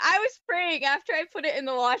praying. I was praying after I put it in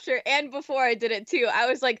the washer and before I did it too. I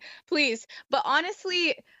was like, please. But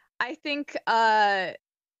honestly, I think that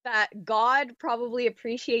God probably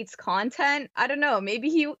appreciates content. I don't know. Maybe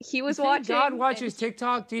he was watching. God watches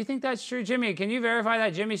TikTok. Do you think that's true, Jimmy? Can you verify that?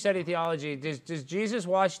 Jimmy studied theology. Does Jesus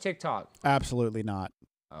watch TikTok? Absolutely not.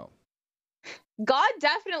 Oh. God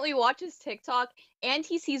definitely watches TikTok, and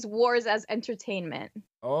he sees wars as entertainment.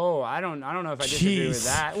 Oh, I don't know if I disagree with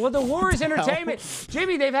that. Well, the war is entertainment.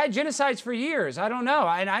 Jimmy, they've had genocides for years. I don't know.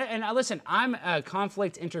 And listen, I'm a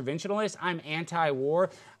conflict interventionalist. I'm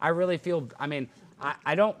anti-war. I really feel,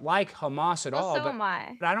 I don't like Hamas at all. So am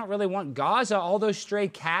I. But I don't really want Gaza, all those stray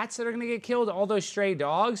cats that are going to get killed, all those stray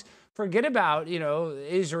dogs. Forget about,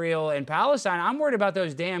 Israel and Palestine. I'm worried about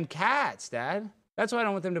those damn cats, Dad. That's why I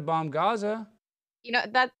don't want them to bomb Gaza.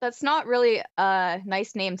 That's not really a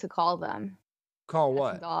nice name to call them. Call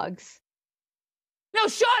what? Dogs. No,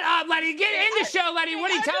 shut up, Letty. Get in the show, Letty. What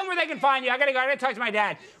do you tell them where they can find you? I gotta go. I gotta talk to my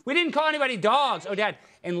dad. We didn't call anybody dogs. Oh, Dad.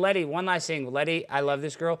 And Letty, one last thing. Letty, I love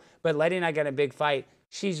this girl, but Letty and I got in a big fight.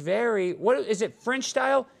 She's very, what is it, French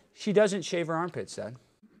style? She doesn't shave her armpits, Dad.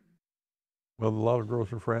 Well, a lot of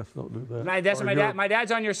girls in France don't do that. That's my dad. My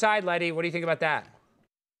dad's on your side, Letty. What do you think about that?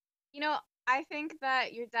 I think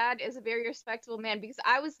that your dad is a very respectable man because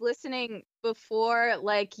I was listening before,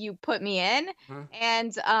 like, you put me in,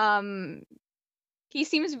 and he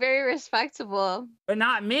seems very respectable. But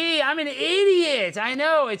not me. I'm an idiot. I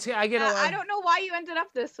know. I don't know why you ended up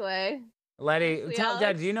this way. Letty, tell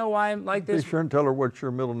Dad, do you know why I'm like this? Be sure and tell her what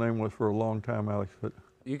your middle name was for a long time, Alex. But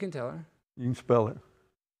you can tell her. You can spell it.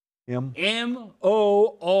 M-O-R-O-N.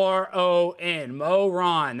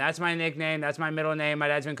 Moron. That's my nickname. That's my middle name. My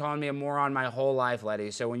dad's been calling me a moron my whole life, Letty.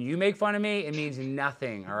 So when you make fun of me, it means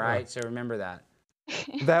nothing, all right? So remember that.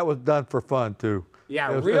 That was done for fun, too.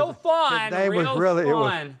 Yeah, real fun. His name was really, it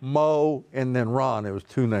was Mo and then Ron. It was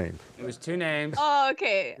two names. It was two names. Oh,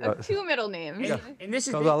 okay. Two middle names. Yeah. And this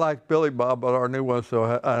is because I like Billy Bob, but our new one, so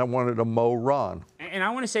I wanted a Mo Ron. And I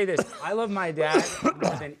want to say this. I love my dad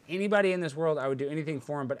more than anybody in this world. I would do anything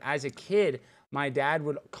for him. But as a kid, my dad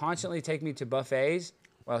would constantly take me to buffets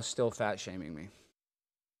while still fat shaming me.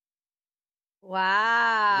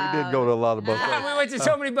 Wow. We did go to a lot of buffets. We went to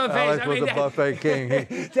so many buffets. Alex was a buffet king.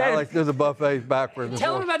 Alex did the buffets backwards.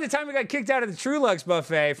 Tell him about the time we got kicked out of the True Lux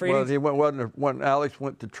buffet. When Alex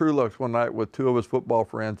went to True Lux one night with two of his football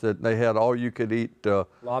friends, that they had all you could eat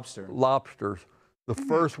lobsters. The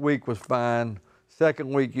first week was fine.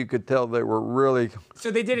 Second week, you could tell they were really.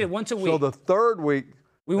 So they did it once a week. So the third week,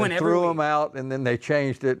 we went threw them out, and then they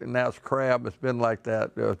changed it, and now it's crab. It's been like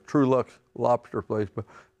that. True Lux lobster place, but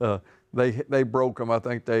they broke them. I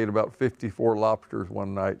think they ate about 54 lobsters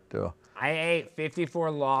one night. I ate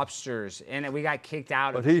 54 lobsters, and we got kicked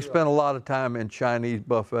out. But he spent a lot of time in Chinese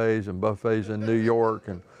buffets and buffets in New York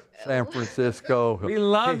and San Francisco. We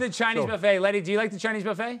love the Chinese buffet. Letty, do you like the Chinese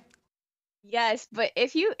buffet? Yes, but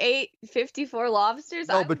if you ate 54 lobsters,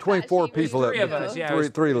 No, I'm between fat 4 shaming people. you. Three of us, yeah.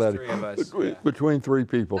 Three, Letty. Three of us. Between 3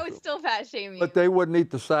 people. I would still fat shame you. But they wouldn't eat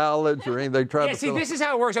the salads or anything. They tried Yeah, to see, fill this is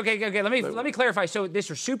how it works. Okay, let me clarify. So these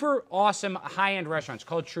are super awesome high-end restaurants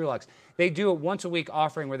called Trulux. They do a once-a-week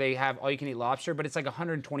offering where they have all-you-can-eat lobster, but it's like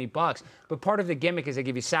 $120. But part of the gimmick is they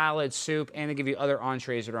give you salad, soup, and they give you other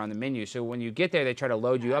entrees that are on the menu. So when you get there, they try to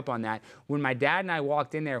load you up on that. When my dad and I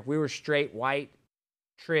walked in there, we were straight white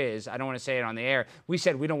Triz. I don't want to say it on the air. We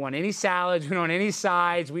said we don't want any salads, we don't want any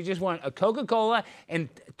sides. We just want a Coca-Cola and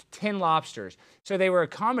 10 lobsters. So they were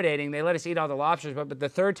accommodating. They let us eat all the lobsters, but the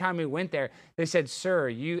third time we went there, they said, "Sir,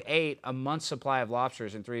 you ate a month's supply of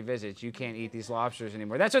lobsters in 3 visits. You can't eat these lobsters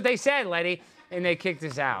anymore." That's what they said, Letty, and they kicked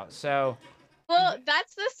us out. So. Well,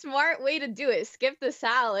 that's the smart way to do it. Skip the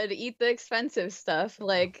salad, eat the expensive stuff.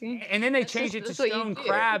 Like, and then they changed it to stone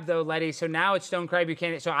crab, though, Letty. So now it's stone crab. You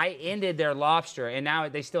can't. So I ended their lobster, and now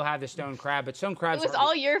they still have the stone crab. But stone crab. It was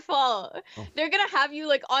all your fault. They're gonna have you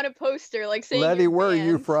like on a poster, like saying. Letty, where are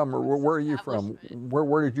you from? Or where are you from?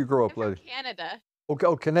 Where did you grow up, Letty? Canada. Okay,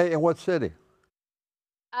 oh, Canadian. What city?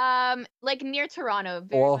 Like near Toronto. Oh,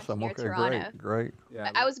 Very awesome. much near Okay, Toronto. great. Yeah.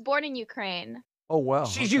 I was born in Ukraine. Oh, wow.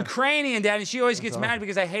 She's Ukrainian, Dad, and she always gets mad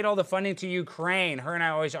because I hate all the funding to Ukraine. Her and I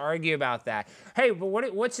always argue about that. Hey, but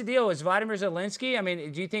what's the deal? Is Vladimir Zelensky, I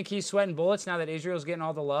mean, do you think he's sweating bullets now that Israel's getting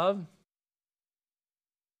all the love?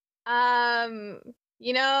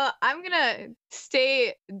 You know, I'm gonna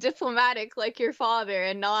stay diplomatic like your father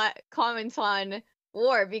and not comment on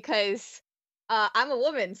war because I'm a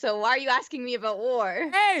woman, so why are you asking me about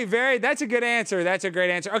war? Hey, that's a good answer. That's a great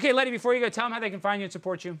answer. Okay, Letty, before you go, tell them how they can find you and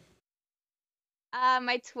support you.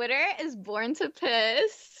 My Twitter is Born to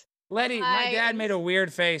Piss. Letty, my dad made a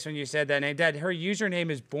weird face when you said that name. Dad, her username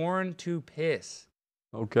is Born to Piss.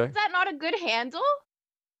 Okay. Is that not a good handle?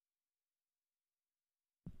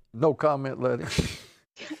 No comment, Letty.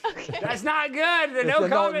 Okay. That's not good. No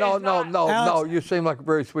comment. No. You seem like a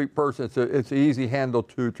very sweet person. It's an easy handle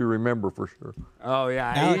to remember for sure. Oh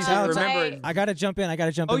yeah, Alex, remember. I gotta jump in.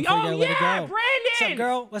 before you gotta let it go. Brandon! What's up,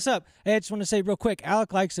 girl? What's up? Hey, I just want to say real quick.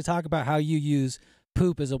 Alec likes to talk about how you use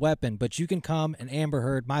poop as a weapon, but you can come and Amber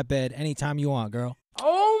Heard my bed anytime you want, girl.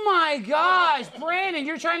 Oh my gosh, Brandon,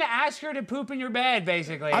 you're trying to ask her to poop in your bed,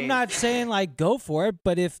 basically. I'm not saying like go for it,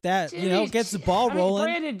 but if that gets the ball rolling.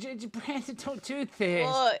 Brandon, don't do this.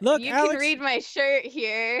 Well, look, you Alex, can read my shirt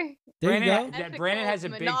here. There you go. Brandon has a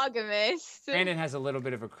monogamous. Brandon has a little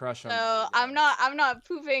bit of a crush on. So I'm not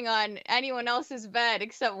pooping on anyone else's bed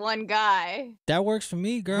except one guy. That works for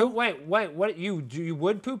me, girl. Wait, what? You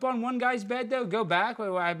would poop on one guy's bed though? Go back. Wait,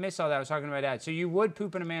 I missed all that. I was talking to my dad. So you would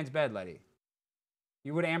poop in a man's bed, Letty?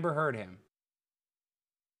 You would Amber Heard him?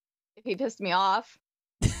 If he pissed me off.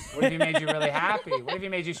 What if he made you really happy? What if he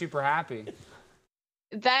made you super happy?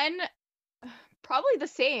 Then probably the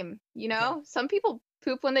same, you know? Some people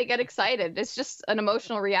poop when they get excited. It's just an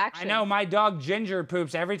emotional reaction. I know. My dog Ginger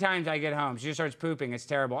poops every time I get home. She just starts pooping. It's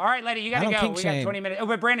terrible. All right, Letty, you got to go. We got 20 minutes. Oh,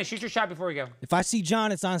 but Brandon, shoot your shot before we go. If I see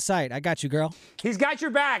John, it's on site. I got you, girl. He's got your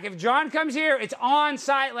back. If John comes here, it's on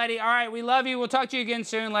site, Letty. All right, we love you. We'll talk to you again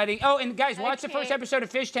soon, Letty. Oh, and guys, watch the first episode of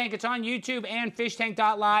Fishtank. It's on YouTube and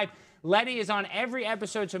fishtank.live. Letty is on every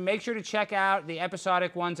episode, so make sure to check out the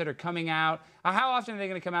episodic ones that are coming out. How often are they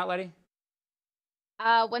going to come out, Letty?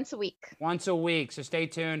 Once a week. Once a week, so stay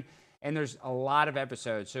tuned. And there's a lot of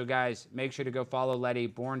episodes. So, guys, make sure to go follow Letty,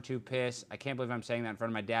 Born to Piss. I can't believe I'm saying that in front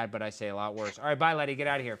of my dad, but I say a lot worse. All right, bye, Letty. Get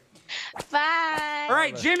out of here. Bye. All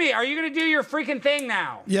right, Jimmy, are you going to do your freaking thing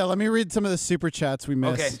now? Yeah, let me read some of the super chats we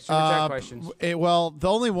missed. Okay, super chat questions. Well, the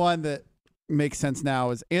only one that makes sense now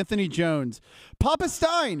is Anthony Jones. Papa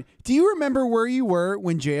Stein, do you remember where you were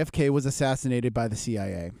when JFK was assassinated by the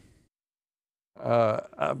CIA?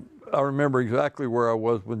 I remember exactly where I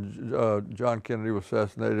was when John Kennedy was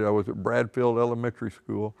assassinated. I was at Bradfield Elementary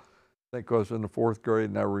School. I think I was in the 4th grade,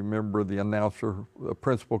 and I remember the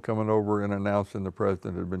principal coming over and announcing the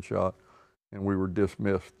president had been shot, and we were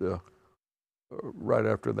dismissed right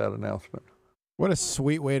after that announcement. What a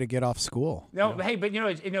sweet way to get off school. No, hey, but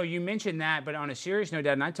you mentioned that, but on a serious note,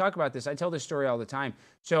 Dad, and I talk about this, I tell this story all the time.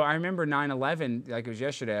 So I remember 9/11, like it was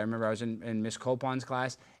yesterday. I remember I was in Miss Colpon's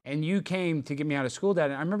class, and you came to get me out of school, Dad.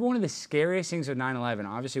 And I remember one of the scariest things of 9/11,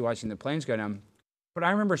 obviously watching the planes go down, but I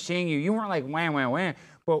remember seeing you. You weren't like wham, wham, wham,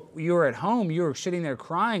 but you were at home. You were sitting there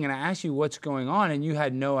crying, and I asked you what's going on, and you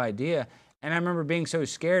had no idea. And I remember being so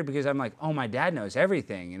scared because I'm like, oh, my dad knows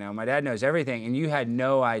everything. My dad knows everything. And you had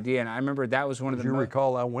no idea. And I remember that was one of the... Do you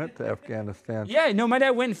recall I went to Afghanistan? Yeah, no, my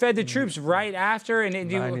dad went and fed the troops right after. And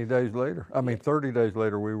 90 days later. 30 days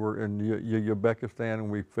later, we were in Uzbekistan, and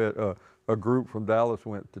we fed a group from Dallas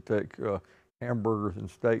went to take hamburgers and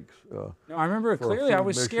steaks. No, I remember for a clearly. I food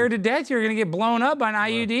was mission. scared to death you were going to get blown up by an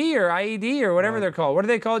IUD or IED or whatever they're called. What are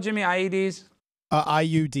they called, Jimmy? IEDs?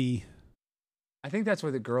 IUD. I think that's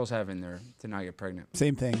what the girls have in there to not get pregnant.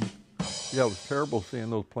 Same thing. Yeah, it was terrible seeing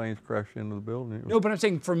those planes crash into the building. It was- No, but I'm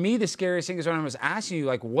saying for me, the scariest thing is when I was asking you,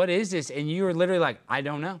 like, what is this? And you were literally like, I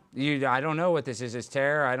don't know. I don't know what this is. It's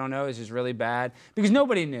terror. I don't know. This is really bad. Because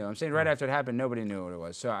nobody knew. I'm saying right after it happened, nobody knew what it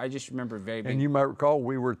was. So I just remember vaguely. And you might recall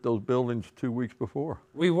we were at those buildings 2 weeks before.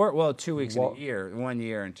 We were, well, 2 weeks in a year. 1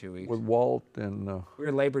 year and 2 weeks. With Walt and... we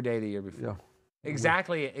were Labor Day the year before. Yeah.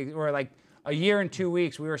 Exactly. Or like a year and 2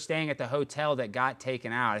 weeks, we were staying at the hotel that got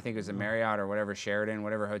taken out. I think it was the Marriott or whatever, Sheraton,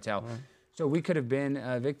 whatever hotel. So we could have been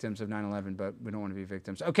victims of 9/11, but we don't want to be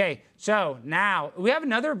victims. Okay, so now we have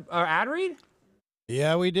another ad read.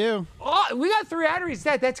 Yeah, we do. Oh, we got 3 ad reads.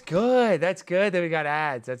 That's good. That's good that we got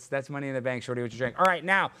ads. That's money in the bank. Shorty, what you drink? All right,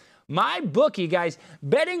 now MyBookie, guys.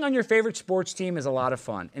 Betting on your favorite sports team is a lot of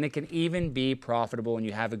fun, and it can even be profitable when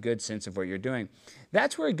you have a good sense of what you're doing.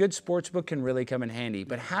 That's where a good sportsbook can really come in handy.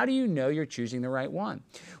 But how do you know you're choosing the right one?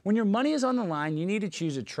 When your money is on the line, you need to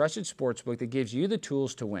choose a trusted sportsbook that gives you the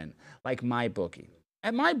tools to win, like MyBookie.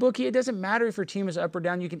 At MyBookie, it doesn't matter if your team is up or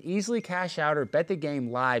down. You can easily cash out or bet the game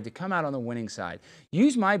live to come out on the winning side.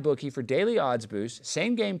 Use MyBookie for daily odds boosts,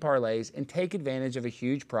 same-game parlays, and take advantage of a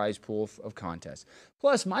huge prize pool of contests.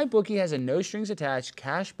 Plus, MyBookie has a no-strings-attached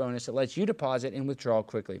cash bonus that lets you deposit and withdraw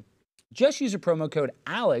quickly. Just use a promo code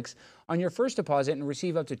ALEX on your first deposit and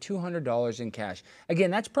receive up to $200 in cash. Again,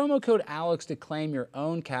 that's promo code ALEX to claim your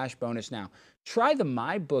own cash bonus now. Try the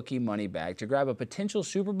MyBookie money bag to grab a potential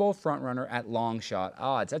Super Bowl frontrunner at long shot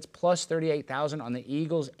odds. That's plus 38,000 on the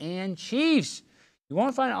Eagles and Chiefs. You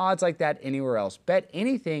won't find odds like that anywhere else. Bet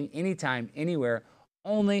anything, anytime, anywhere,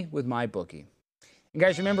 only with MyBookie. And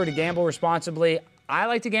guys, remember to gamble responsibly. I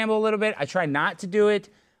like to gamble a little bit. I try not to do it.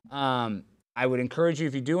 I would encourage you,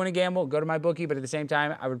 if you do want to gamble, go to MyBookie, but at the same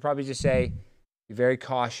time, I would probably just say, be very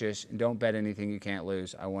cautious and don't bet anything you can't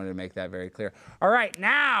lose. I wanted to make that very clear. All right,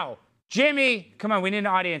 now, Jimmy, come on, we need an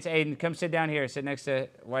audience. Aiden, come sit down here. Sit next to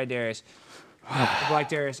White Darius. Black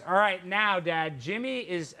Darius. All right, now, Dad, Jimmy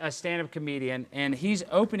is a stand-up comedian, and he's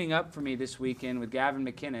opening up for me this weekend with Gavin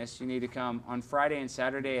McInnes. You need to come on Friday and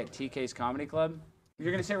Saturday at TK's Comedy Club.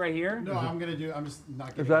 You're going to sit right here? No, I'm just not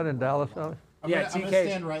going to. Is that in Dallas, Alex? I'm Yeah, gonna TK.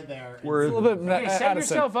 stand right there. Where is A little bit Okay, set Addison.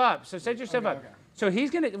 yourself up. So set yourself up. okay. So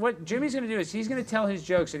what Jimmy's gonna do is he's gonna tell his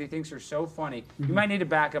jokes that he thinks are so funny. You might need to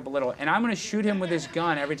back up a little, and I'm gonna shoot him with his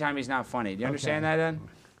gun every time he's not funny. Do you understand that, Dad?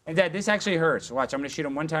 And Dad, this actually hurts. Watch, I'm gonna shoot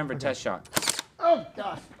him one time for a test shot. Oh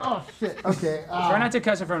gosh. Oh shit. Okay. Try not to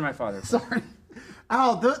cuss in front of my father. Sorry.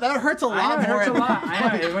 Ow, that hurts a lot I know, it more. hurts a lot.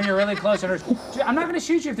 I know, when you're really close, it hurts. I'm not gonna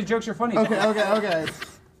shoot you if the jokes are funny. Okay.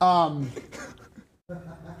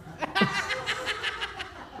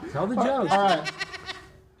 Tell the jokes. All right.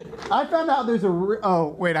 I found out there's a.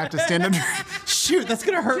 Oh wait, I have to stand up. Shoot, that's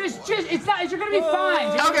gonna hurt. Just, it's not. You're gonna be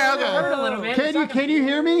fine. Just Okay. Hurt a little bit. Can you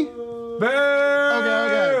hear me? Boo!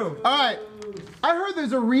 Okay. All right. I heard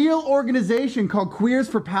there's a real organization called Queers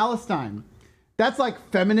for Palestine. That's like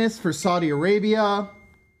feminists for Saudi Arabia,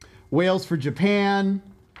 Wales for Japan,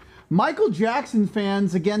 Michael Jackson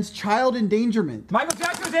fans against child endangerment. Michael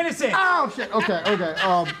Jackson was innocent. Oh shit. Okay.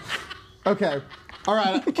 Okay. All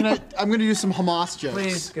right. I'm going to do some Hamas jokes.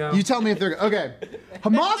 Please go. You tell me if they're okay.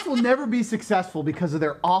 Hamas will never be successful because of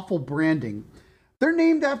their awful branding. They're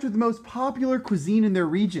named after the most popular cuisine in their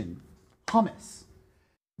region, hummus.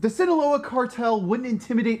 The Sinaloa cartel wouldn't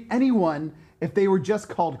intimidate anyone if they were just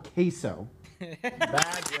called queso.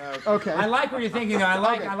 Bad joke. Okay. I like what you're thinking, though. I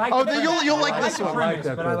like. Oh, then you'll like this the one. premise,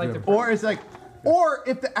 that but I like the joke. premise. Or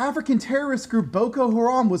if the African terrorist group Boko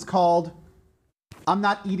Haram was called, I'm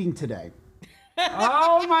not eating today.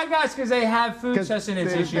 Oh my gosh, because they have food 'Cause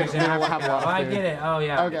sustenance they issues in will have Africa. a lot of Oh, I food. get it. Oh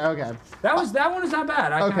yeah. Okay. That one was not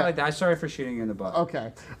bad. I kind of Okay. like that. I'm sorry for shooting you in the butt.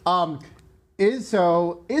 Okay.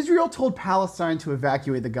 Israel told Palestine to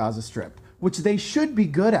evacuate the Gaza Strip, which they should be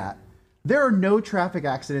good at. There are no traffic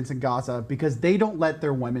accidents in Gaza because they don't let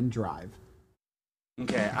their women drive.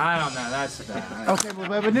 Okay, I don't know. That's bad. Okay,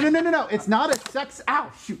 but no. It's not a sex.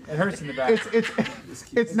 Ow, shoot. It hurts in the back.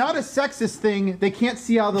 It's not a sexist thing. They can't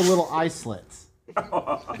see out the little eye slits. I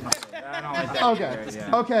don't like that Okay. either,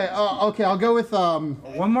 yeah. Okay. I'll go with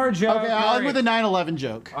One more joke. Okay, I'll end with a 9/11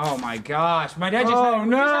 joke. Oh my gosh, my dad just. Oh, had,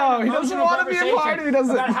 we just had an no, he doesn't emotional wanna be a part conversation of it, he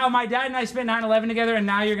doesn't. About how my dad and I spent 9/11 together, and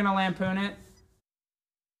now you're gonna lampoon it.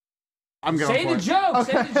 I'm going Say for the it. joke.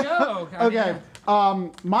 Say the joke. I mean,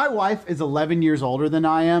 Okay. My wife is 11 years older than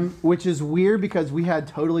I am, which is weird because we had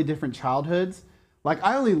totally different childhoods. Like,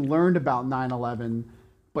 I only learned about 9/11,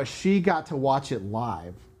 but she got to watch it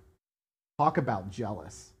live. Talk about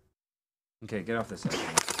jealous. Okay, get off this side.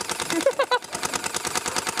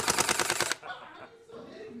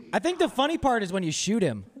 I think the funny part is when you shoot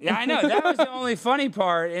him. Yeah, I know. That was the only funny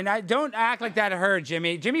part. And don't act like that hurt,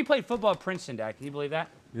 Jimmy. Jimmy played football at Princeton, Dad. Can you believe that?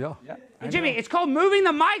 Yeah. Hey, Jimmy, it's called moving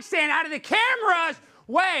the mic stand out of the camera's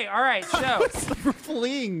way. All right, so.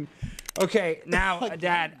 Fleeing. Okay, now,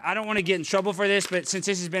 Dad, I don't want to get in trouble for this, but since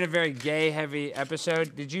this has been a very gay-heavy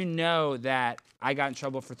episode, did you know that I got in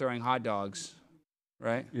trouble for throwing hot dogs,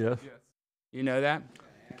 right? Yes. You know that?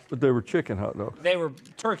 But they were chicken hot dogs. They were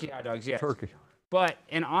turkey hot dogs, yes. Turkey. But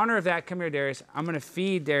in honor of that, come here, Darius. I'm going to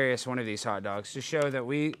feed Darius one of these hot dogs to show that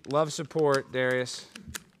we love support, Darius.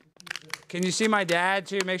 Can you see my dad,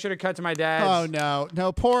 too? Make sure to cut to my dad. Oh, no.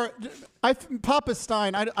 No, Papa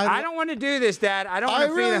Stein. I don't want to do this, Dad. I don't want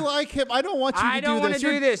to feed him. I really like him. I don't want you to do this. I don't want to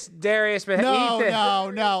do this, Darius, but eat this.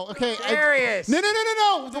 No. Okay. Darius.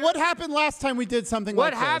 No. What happened last time we did something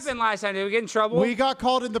like this? What happened last time? Did we get in trouble? We got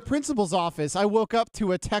called in the principal's office. I woke up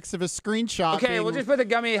to a text of a screenshot. Okay, we'll just put the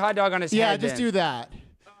gummy hot dog on his head. Yeah, just do that.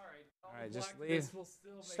 All right, just leave.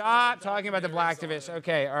 Stop talking about the blacktivist.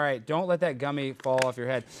 Okay, all right. Don't let that gummy fall off your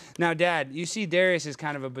head. Now, Dad, you see Darius is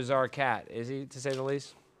kind of a bizarre cat, is he, to say the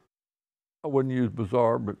least? I wouldn't use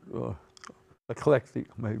bizarre, but eclectic,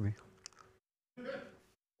 maybe.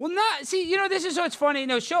 Well, not. See, this is what's funny.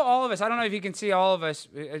 Show all of us. I don't know if you can see all of us.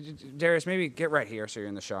 Darius, maybe get right here so you're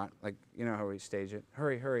in the shot. Like, you know how we stage it.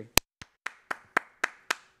 Hurry.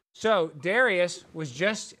 So, Darius was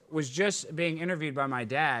just being interviewed by my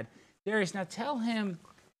dad. Darius, now tell him,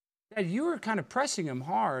 Dad, you were kind of pressing him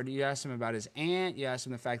hard. You asked him about his aunt. You asked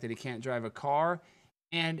him the fact that he can't drive a car.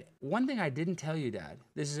 And one thing I didn't tell you, Dad,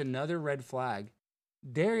 this is another red flag.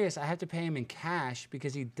 Darius, I have to pay him in cash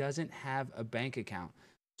because he doesn't have a bank account.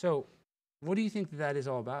 So what do you think that is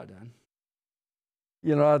all about, Dad?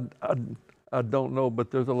 I don't know, but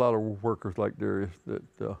there's a lot of workers like Darius that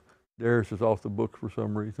Darius is off the books for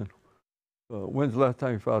some reason. When's the last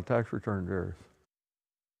time you filed a tax return, Darius?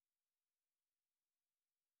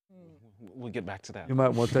 We'll get back to that. You might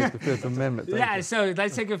want to take the Fifth Amendment. Yeah, so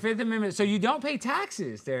let's take a Fifth Amendment. So you don't pay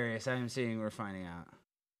taxes, Darius, I'm seeing we're finding out.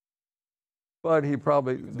 But he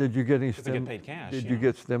probably, did you get any get paid cash, Did you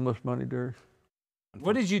get stimulus money, Darius?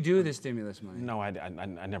 What did you do with the stimulus money? No, I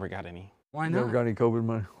never got any. Why not? Never got any COVID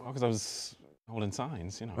money? Well, because I was holding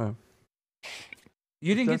signs,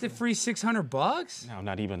 You didn't get the free $600? No,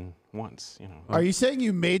 not even once, Are you saying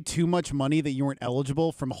you made too much money that you weren't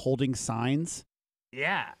eligible from holding signs?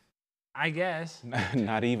 Yeah. I guess.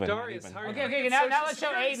 Not even. Darius, Okay. Now let's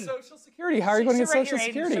show Aiden. Social Security. How are you going to get Social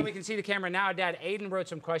Security? So we can see the camera now, Dad. Aiden wrote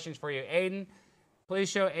some questions for you. Aiden, please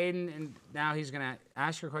show Aiden, and now he's gonna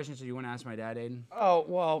ask your questions. So you want to ask my dad, Aiden? Oh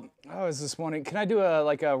well, I was just wondering, can I do a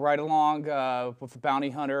ride along with a bounty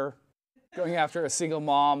hunter, going after a single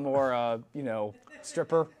mom or a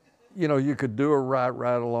stripper? You could do a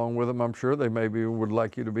ride along with them. I'm sure they maybe would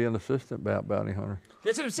like you to be an assistant bounty hunter.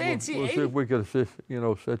 That's what I'm saying. We'll see if we could assist,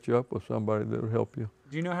 set you up with somebody that would help you.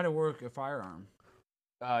 Do you know how to work a firearm?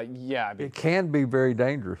 Yeah. It can be very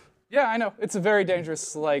dangerous. Yeah, I know. It's a very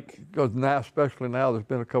dangerous, Because now, especially now, there's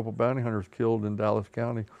been a couple bounty hunters killed in Dallas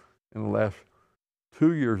County in the last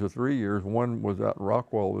 2 years or 3 years. One was out in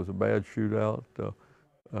Rockwall. It was a bad shootout.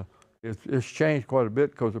 It's changed quite a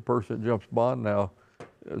bit because the person that jumps bond now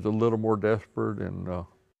is a little more desperate and.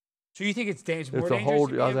 So you think it's more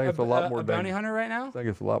dangerous I think it's a lot more bounty hunter right now? I think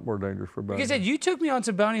it's a lot more dangerous for bounty. Because you took me on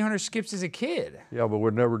some bounty hunter skips as a kid. Yeah, but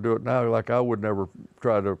we'd never do it now. Like I would never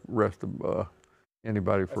try to arrest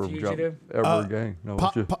anybody for a jump ever again.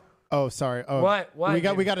 No, sorry. Oh, what? We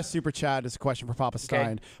got a super chat as a question for Papa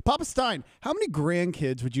Stein. Okay. Papa Stein, how many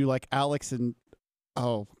grandkids would you like Alex and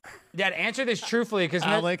Dad, answer this truthfully, because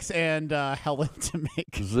Alex and Helen to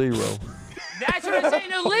make? 0. That's what I'm saying.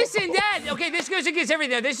 No, listen, Dad. Okay, this goes against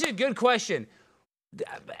everything. This is a good question.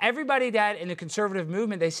 Everybody, Dad, in the conservative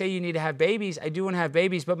movement, they say you need to have babies. I do want to have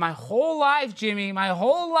babies, but my whole life, Jimmy,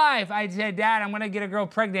 I said, Dad, I'm going to get a girl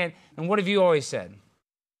pregnant. And what have you always said?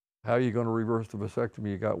 How are you going to reverse the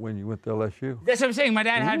vasectomy you got when you went to LSU? That's what I'm saying. My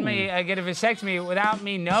dad had me get a vasectomy without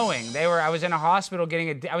me knowing. I was in a hospital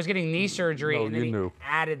I was getting knee surgery, and then he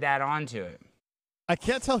added that onto it. I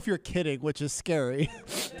can't tell if you're kidding, which is scary.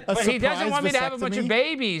 But he doesn't want me to have a bunch of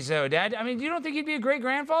babies, though, Dad. I mean, you don't think he'd be a great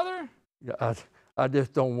grandfather? Yeah, I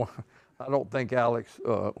just don't want. I don't think Alex.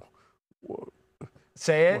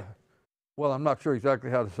 Say it. Well, I'm not sure exactly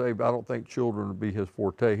how to say, but I don't think children would be his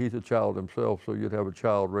forte. He's a child himself, so you'd have a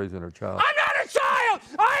child raising a child. I'm not a child!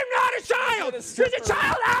 I'm not a child! Does a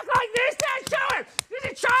child act like this? Dad, show it! Does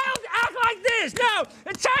a child act like this? No!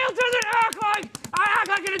 A child doesn't act like... I act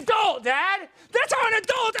like an adult, Dad! That's how an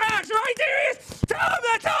adult acts, right, Darius? Tell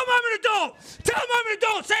him I'm an adult! Tell him I'm an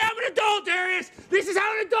adult! Say I'm an adult, Darius!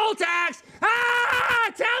 adult acts.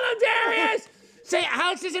 Ah! Tell him, Darius. Say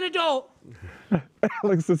Alex is an adult.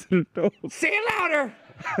 Alex is an adult. Say it louder.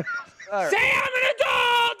 Say I'm an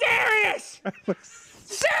adult, Darius.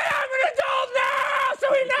 Say I'm an adult now,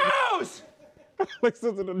 so he knows. Alex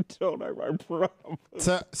is an adult, I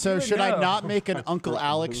promise. So should I not make an Uncle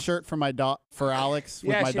Alex shirt for my for Alex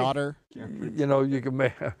with my daughter? You know, you can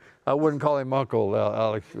make. I wouldn't call him Uncle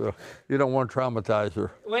Alex. You don't want to traumatize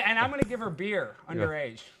her. Wait, and I'm going to give her beer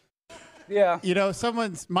underage. Yeah. You know,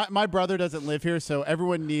 my brother doesn't live here, so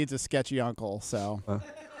everyone needs a sketchy uncle. So.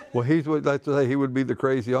 Well, he would be the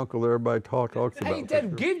crazy uncle that everybody talks about. Hey,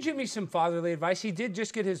 Dad, give Jimmy some fatherly advice. He did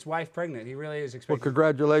just get his wife pregnant. He really is expecting. Well,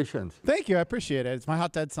 congratulations. Thank you. I appreciate it. It's my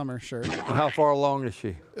Hot Dad Summer shirt. How far along is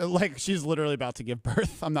she? Like, she's literally about to give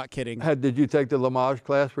birth. I'm not kidding. Did you take the Lamaze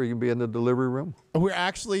class where you can be in the delivery room? We're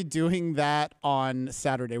actually doing that on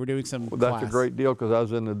Saturday. We're doing some That's class. a great deal because I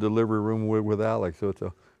was in the delivery room with Alex, so it's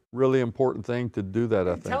a really important thing to do that,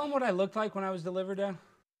 I think. Tell him what I looked like when I was delivered, Dad.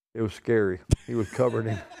 It was scary. He was covered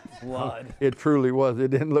in Blood. It truly was.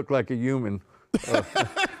 It didn't look like a human.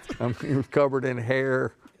 He was covered in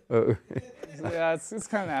hair. Yeah, it's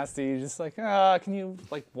kind of nasty. You're just like, can you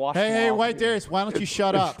like wash them Hey, off? White Darius, why don't you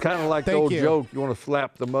shut up? It's kind of like the old joke. You want to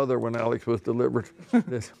slap the mother when Alex was delivered.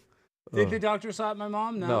 Did the doctor slap my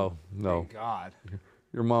mom? No. No. Thank God.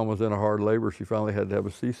 Your mom was in a hard labor. She finally had to have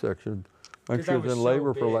a C-section. I think she was in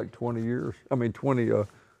labor for like 20 years. I mean, 20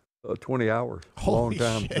 hours. Holy long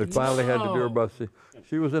time. shit. They finally had to do her by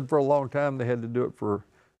She was in for a long time. They had to do it for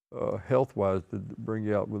health-wise to bring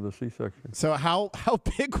you out with a C-section. So how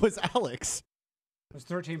big was Alex? It was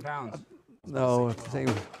 13 pounds. No, I think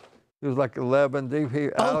it was like 11.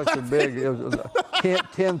 Alex was big. It was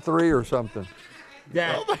 10-3 or something.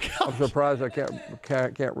 Yeah. Oh my God. I'm surprised I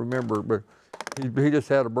can't remember, but he just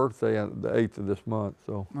had a birthday on the 8th of this month.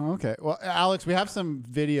 So. Oh, okay. Well, Alex, we have some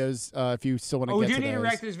videos if you still want to get to those. We do need to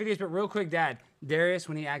react to these videos, but real quick, Dad. Darius,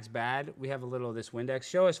 when he acts bad, we have a little of this Windex.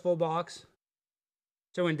 Show us full box.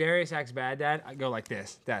 So when Darius acts bad, Dad, I go like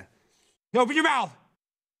this. Dad, open your mouth.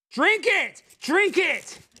 Drink it. Drink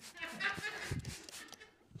it.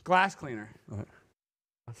 Glass cleaner. Right.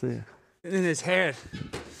 I see it. And then his head.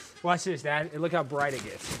 Watch this, Dad. And look how bright it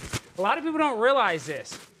gets. A lot of people don't realize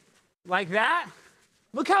this. Like that.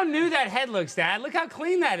 Look how new that head looks, Dad. Look how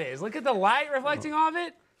clean that is. Look at the light reflecting off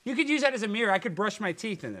it. You could use that as a mirror. I could brush my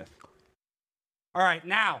teeth in it. All right,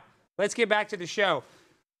 now, let's get back to the show.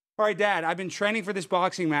 All right, Dad, I've been training for this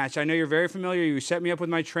boxing match. I know you're very familiar. You set me up with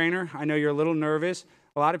my trainer. I know you're a little nervous.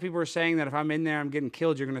 A lot of people are saying that if I'm in there, I'm getting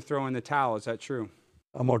killed, you're going to throw in the towel. Is that true?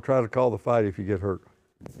 I'm going to try to call the fight if you get hurt.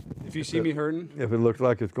 If you see me hurting? If it looks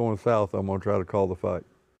like it's going south, I'm going to try to call the fight.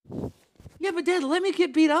 Yeah, but Dad, let me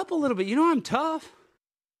get beat up a little bit. You know I'm tough.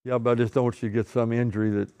 Yeah, but I just don't want you to get some injury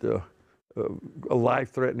that, a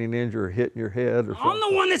life-threatening injury hitting your head or something. I'm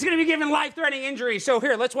the one that's going to be given life-threatening injuries. So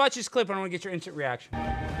here, let's watch this clip and I want to get your instant reaction.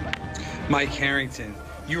 Mike Harrington,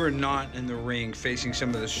 you are not in the ring facing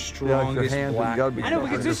some of the strongest black. I know,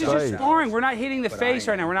 because this is just sparring. We're not hitting the face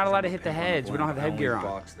right now. We're not allowed to hit the heads. We don't have the headgear on.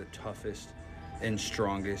 Box the toughest and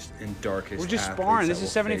strongest and darkest. We're just sparring. This is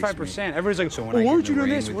 75%. Everybody's like, so well, why aren't you doing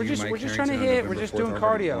this? We're just trying to hit. We're just doing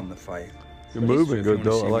cardio. You're moving good,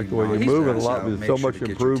 though. I like the way you're moving a lot. There's so much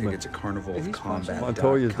improvement.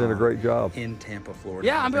 Montoya's done a great job. In Tampa, Florida.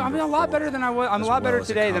 Yeah, I'm a lot better than I was. I'm a lot better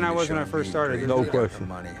today than I was when I first started. No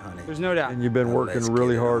question. There's no doubt. And you've been working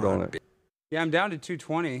really hard on it. Yeah, I'm down to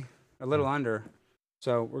 220, a little under.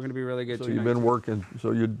 So we're going to be really good So tonight. you've been working.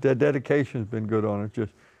 So your dedication's been good on it.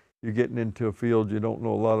 Just you're getting into a field you don't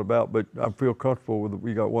know a lot about, but I feel comfortable with it.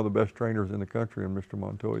 We got one of the best trainers in the country in Mr.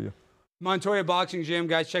 Montoya. Montoya Boxing Gym,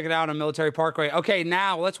 guys, check it out on Military Parkway. Okay,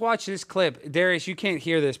 now let's watch this clip. Darius, you can't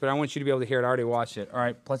hear this, but I want you to be able to hear it. I already watched it. All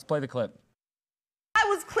right, let's play the clip. I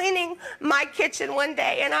was cleaning my kitchen one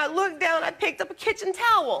day, and I looked down, I picked up a kitchen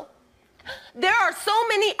towel. There are so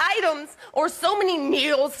many items or so many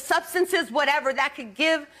meals, substances, whatever, that could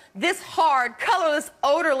give this hard, colorless,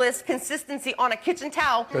 odorless consistency on a kitchen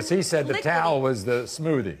towel. Because he said the towel was the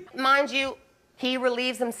smoothie. Mind you, he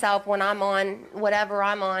relieves himself when I'm on whatever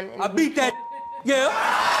I'm on. I beat that. Yeah.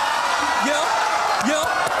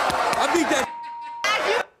 I beat that.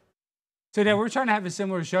 So now we're trying to have a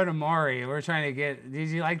similar show to Maury. We're trying to get. Did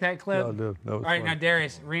you like that clip? No, I did. All right, now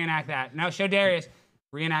Darius, reenact that. Now show Darius,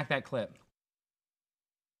 reenact that clip.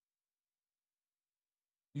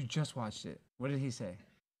 You just watched it. What did he say?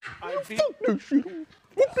 What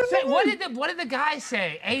did the guy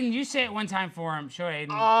say? Aiden, you say it one time for him. Show Aiden.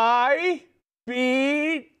 I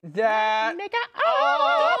beat that. Don't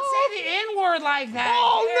say the N-word like that.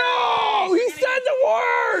 Oh, no! He said the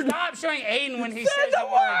word! Stop showing Aiden when he says the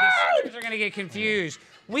word. The listeners are going to get confused.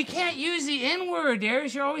 We can't use the N-word,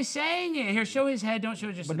 Darius. You're always saying it. Here, show his head. Don't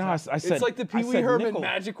show just. But no, I said. It's like the Pee I Wee said Herman nickel.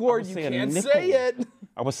 magic I word. was You saying can't nickel. say it.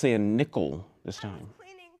 I was saying nickel this time.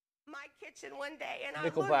 Cleaning my kitchen one day, and I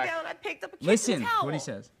Nickelback. looked down. I picked up a kitchen Listen towel. to what he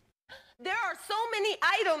says. There are so many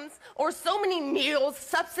items or so many meals,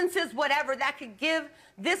 substances, whatever, that could give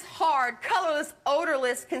this hard, colorless,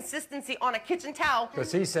 odorless consistency on a kitchen towel.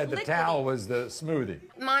 Because he said the towel was the smoothie.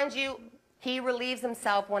 Mind you, he relieves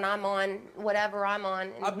himself when I'm on whatever I'm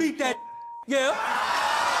on. I beat that. Yeah.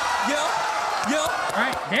 Yeah. Yeah. All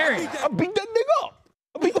right, Darius. I beat that nigga up.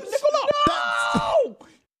 I beat that nickel up. No!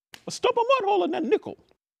 I stuck a mud hole in that nickel.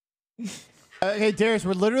 Hey, Darius,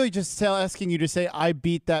 we're literally just asking you to say, I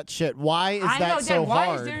beat that shit. Why is I that know, so Dad, why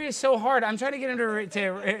hard? is Darius so hard? I'm trying to get him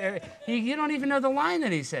to you don't even know the line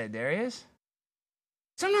that he said, Darius.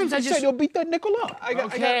 Sometimes I He just said he'll beat that nickel up. I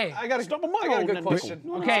got a good question.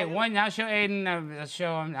 Okay, now show Aiden. Let's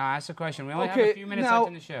show him. Now ask the question. We only have a few minutes now, left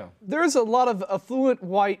in the show. There's a lot of affluent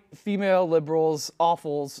white female liberals,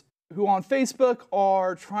 awfuls, who on Facebook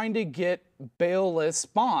are trying to get bailless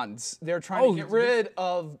bonds. They're trying to get rid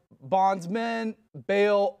of bondsmen,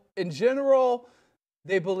 bail in general.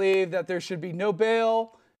 They believe that there should be no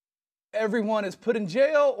bail. Everyone is put in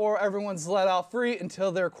jail or everyone's let out free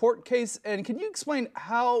until their court case. And can you explain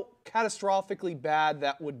how catastrophically bad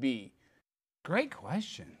that would be? Great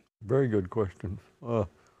question. Very good question. Well,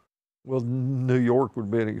 New York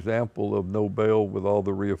would be an example of no bail with all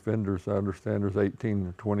the reoffenders. I understand there's 18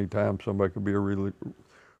 or 20 times somebody could be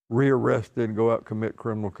rearrested and go out and commit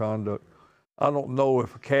criminal conduct. I don't know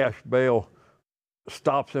if a cash bail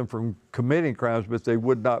stops them from committing crimes, but they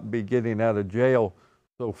would not be getting out of jail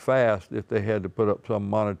so fast if they had to put up some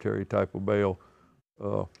monetary type of bail.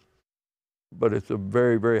 But it's a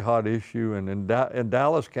very, very hot issue. And in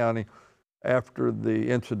Dallas County, after the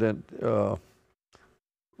incident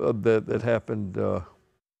that happened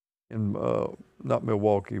in, not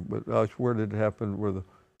Milwaukee, but where did it happen? Where the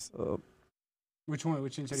Which one?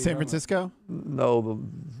 Which incident? San Francisco? No,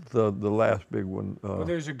 the last big one. Well,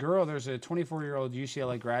 there's a 24-year-old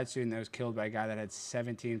UCLA grad student that was killed by a guy that had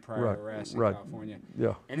 17 prior arrests in California.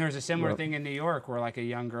 Yeah. And there was a similar thing in New York where like a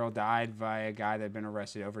young girl died by a guy that had been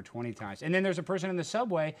arrested over 20 times. And then there's a person in the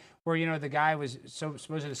subway where, you know, the guy was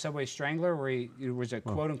supposedly the subway strangler where he was a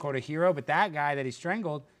quote-unquote a hero, but that guy that he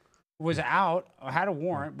strangled was out, had a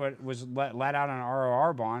warrant, but was let out on an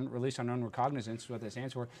ROR bond, released on known recognizance, what that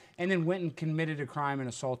stands for, and then went and committed a crime and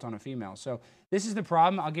assault on a female. So this is the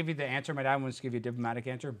problem. I'll give you the answer. My dad wants to give you a diplomatic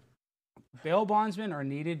answer. Bail bondsmen are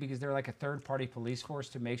needed because they're like a third-party police force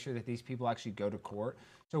to make sure that these people actually go to court.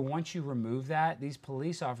 So once you remove that, these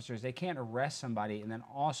police officers, they can't arrest somebody and then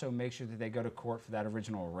also make sure that they go to court for that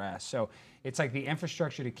original arrest. So it's like the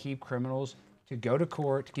infrastructure to keep criminals to go to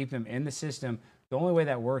court, to keep them in the system. The only way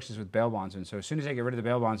that works is with bail bondsmen. So as soon as they get rid of the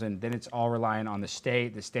bail bondsmen, then it's all relying on the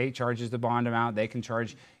state. The state charges the bond amount. They can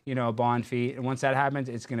charge, you know, a bond fee. And once that happens,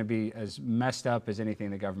 it's going to be as messed up as anything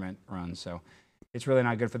the government runs. So it's really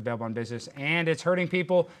not good for the bail bond business. And it's hurting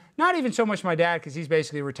people, not even so much my dad, because he's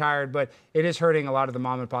basically retired, but it is hurting a lot of the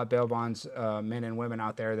mom and pop bail bonds men and women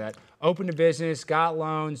out there that opened a business, got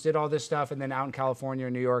loans, did all this stuff, and then out in California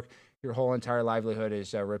or New York, your whole entire livelihood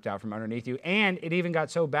is ripped out from underneath you. And it even got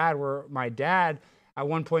so bad where my dad, at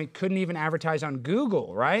one point, couldn't even advertise on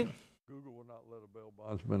Google, right? Google will not let a bail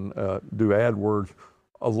bondsman do AdWords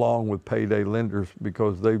along with payday lenders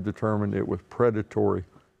because they've determined it was predatory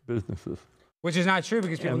businesses. Which is not true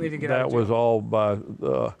because people need to get out of jail. That was all by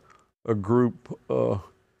a group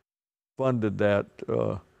funded that.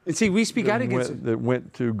 And see, we speak out against that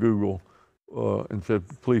went to Google and said,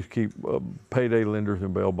 please keep payday lenders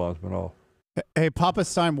and bail bondsmen off. Hey, Papa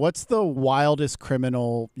Stein, what's the wildest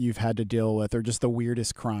criminal you've had to deal with, or just the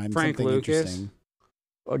weirdest crime? Frank Something Lucas. interesting?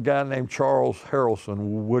 A guy named Charles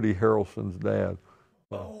Harrelson, Woody Harrelson's dad.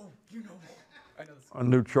 Oh, you know that. I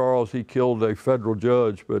knew Charles. He killed a federal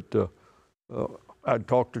judge, but I'd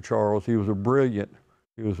talked to Charles. He was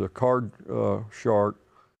he was a card shark,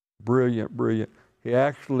 brilliant. He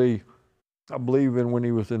actually, I believe when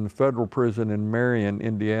he was in the federal prison in Marion,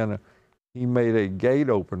 Indiana, he made a gate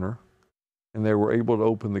opener, and they were able to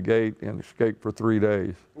open the gate and escape for 3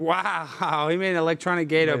 days. Wow, he made an electronic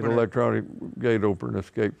gate opener. An electronic gate opener and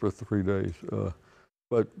escaped for 3 days.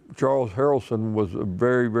 But Charles Harrelson was a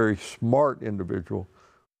very, very smart individual,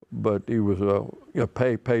 but he was a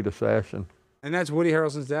paid assassin. And that's Woody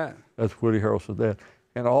Harrelson's dad. That's Woody Harrelson's dad.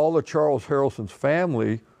 And all of Charles Harrelson's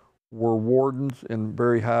family were wardens and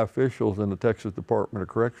very high officials in the Texas Department of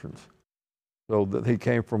Corrections. So that he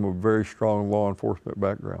came from a very strong law enforcement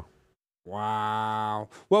background. Wow.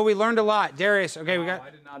 Well, we learned a lot. Darius, okay, we got... I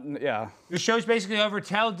did not, yeah. The show's basically over.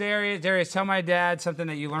 Tell Darius, tell my dad something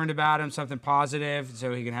that you learned about him, something positive,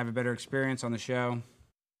 so he can have a better experience on the show.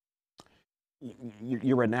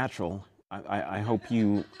 You're a natural. I hope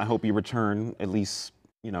you return at least,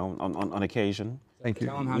 on occasion. Thank you.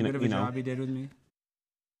 Tell him how good of a job he did with me.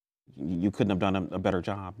 You couldn't have done a better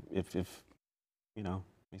job if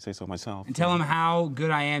I say so myself. And tell him how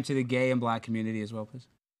good I am to the gay and black community as well, please.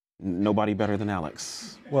 Nobody better than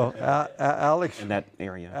Alex. Well, Alex in that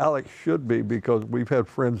area. Alex should be, because we've had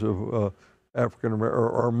friends of African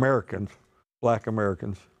or Americans, black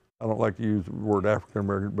Americans. I don't like to use the word African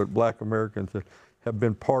American, but black Americans that have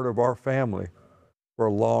been part of our family for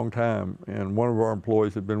a long time. And one of our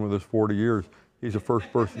employees had been with us 40 years. He's the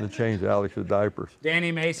first person to change Alex's diapers.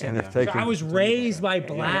 Danny Mason. And it's taken, I was raised by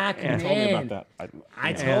black men. Told me about that.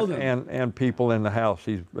 I told him. And people in the house.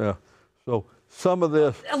 So some of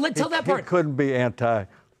this, tell that part. He couldn't be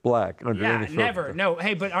anti-black under any Yeah, never. circumstance. No.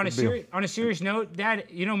 Hey, but on a serious note, Dad,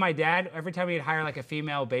 my dad, every time he'd hire like a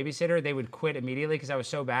female babysitter, they would quit immediately because I was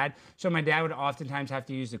so bad. So my dad would oftentimes have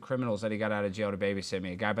to use the criminals that he got out of jail to babysit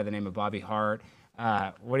me. A guy by the name of Bobby Hart.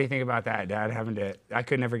 What do you think about that, Dad? I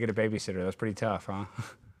could never get a babysitter. That was pretty tough, huh?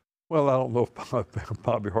 Well, I don't know if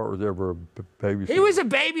Bobby Hart was ever a babysitter. He was a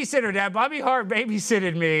babysitter, Dad. Bobby Hart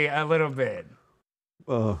babysitted me a little bit.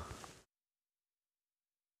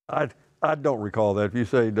 I don't recall that. If you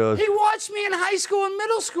say he does. He watched me in high school and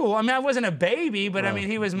middle school. I mean, I wasn't a baby, but I mean,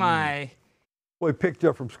 he was my... Well, he picked you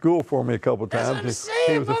up from school for me a couple times. That's what I'm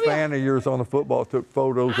saying, he was Bobby. a fan of yours on the football, took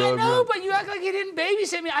photos of you. I know, but you act like he didn't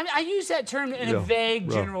babysit me. I use that term in a vague,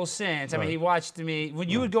 general sense. I mean, he watched me. When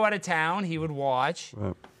you would go out of town, he would watch.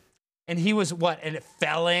 Right. And he was what? A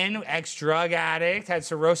felon, ex-drug addict, had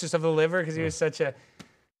cirrhosis of the liver because he was such a...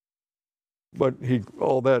 But he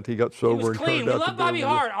got sober. He was clean. We love Bobby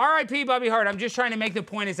Hart. R.I.P. Bobby Hart. I'm just trying to make the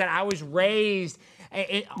point is that I was raised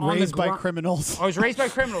by criminals. I was raised by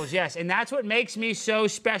criminals, yes. And that's what makes me so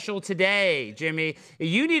special today, Jimmy.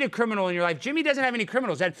 You need a criminal in your life. Jimmy doesn't have any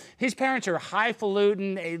criminals. His parents are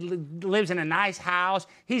highfalutin. He lives in a nice house.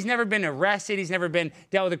 He's never been arrested. He's never been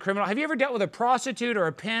dealt with a criminal. Have you ever dealt with a prostitute or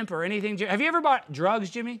a pimp or anything? Have you ever bought drugs,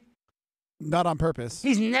 Jimmy? Not on purpose.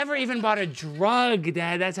 He's never even bought a drug,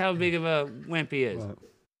 Dad. That's how big of a wimp he is.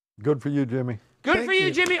 Good for you, Jimmy. Good for you,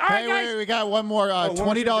 Jimmy. All right, guys. Wait, we got one more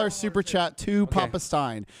 $20 super chat to Papa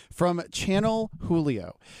Stein from Channel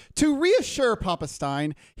Julio. To reassure Papa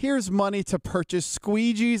Stein, here's money to purchase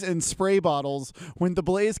squeegees and spray bottles when The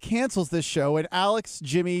Blaze cancels this show and Alex,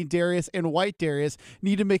 Jimmy, Darius, and White Darius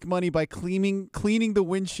need to make money by cleaning the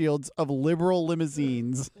windshields of liberal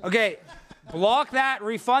limousines. Okay, block that,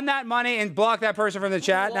 refund that money, and block that person from the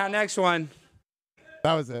chat. Now, next one.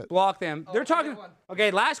 That was it. Block them. They're talking. Okay,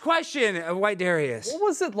 last question, White Darius. What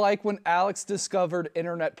was it like when Alex discovered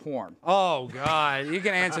internet porn? Oh, God. You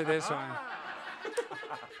can answer this one.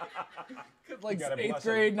 Like 8th grade, 9th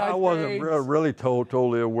grade. I wasn't really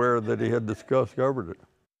totally aware that he had discovered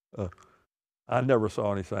it. I never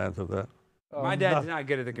saw any signs of that. My dad's not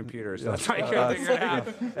good at the computer, so that's why I couldn't figure it out.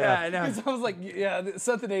 Yeah, I know. Because I was like,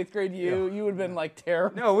 something 8th grade, you would have been like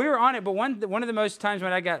terrible. No, we were on it, but one of the most times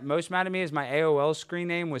when I got most mad at me is my AOL screen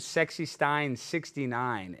name was Sexy Stein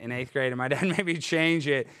 69 in 8th grade, and my dad made me change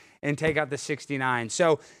it and take out the 69.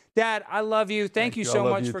 So, Dad, I love you. Thank you so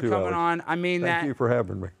much for coming on. I mean that. Thank you for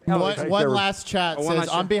having me. One last chat says,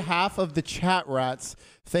 on behalf of the chat rats,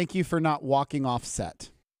 thank you for not walking off set.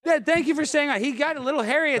 Yeah, thank you for saying that. He got a little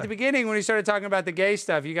hairy at the beginning when he started talking about the gay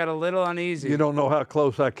stuff. You got a little uneasy. You don't know how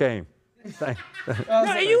close I came. No, you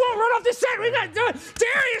won't run off the set. We got Darius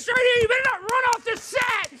right here. You better not run off the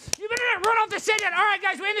set. You better not run off the set yet. All right,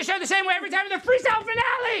 guys, we end the show the same way every time in the freestyle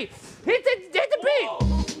finale. Hit the beat.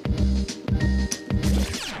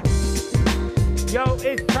 Yo,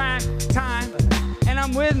 it's prime time, and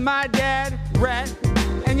I'm with my dad, Rhett.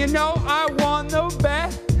 And you know I won the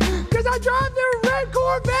bet. Cause I drive the red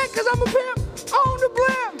Corvette, cause I'm a pimp on the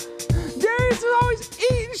blimp. Darius is always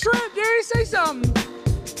eating shrimp. Darius, say something.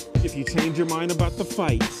 If you change your mind about the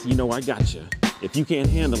fights, you know I got you. If you can't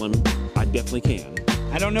handle them, I definitely can.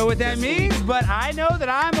 I don't know what that means, but I know that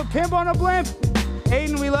I'm a pimp on a blimp.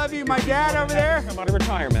 Aiden, we love you. My dad over there. I'm out of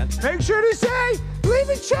retirement. Make sure to say, leave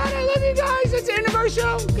a chat. I love you guys. It's the end of our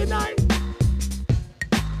show. Good night.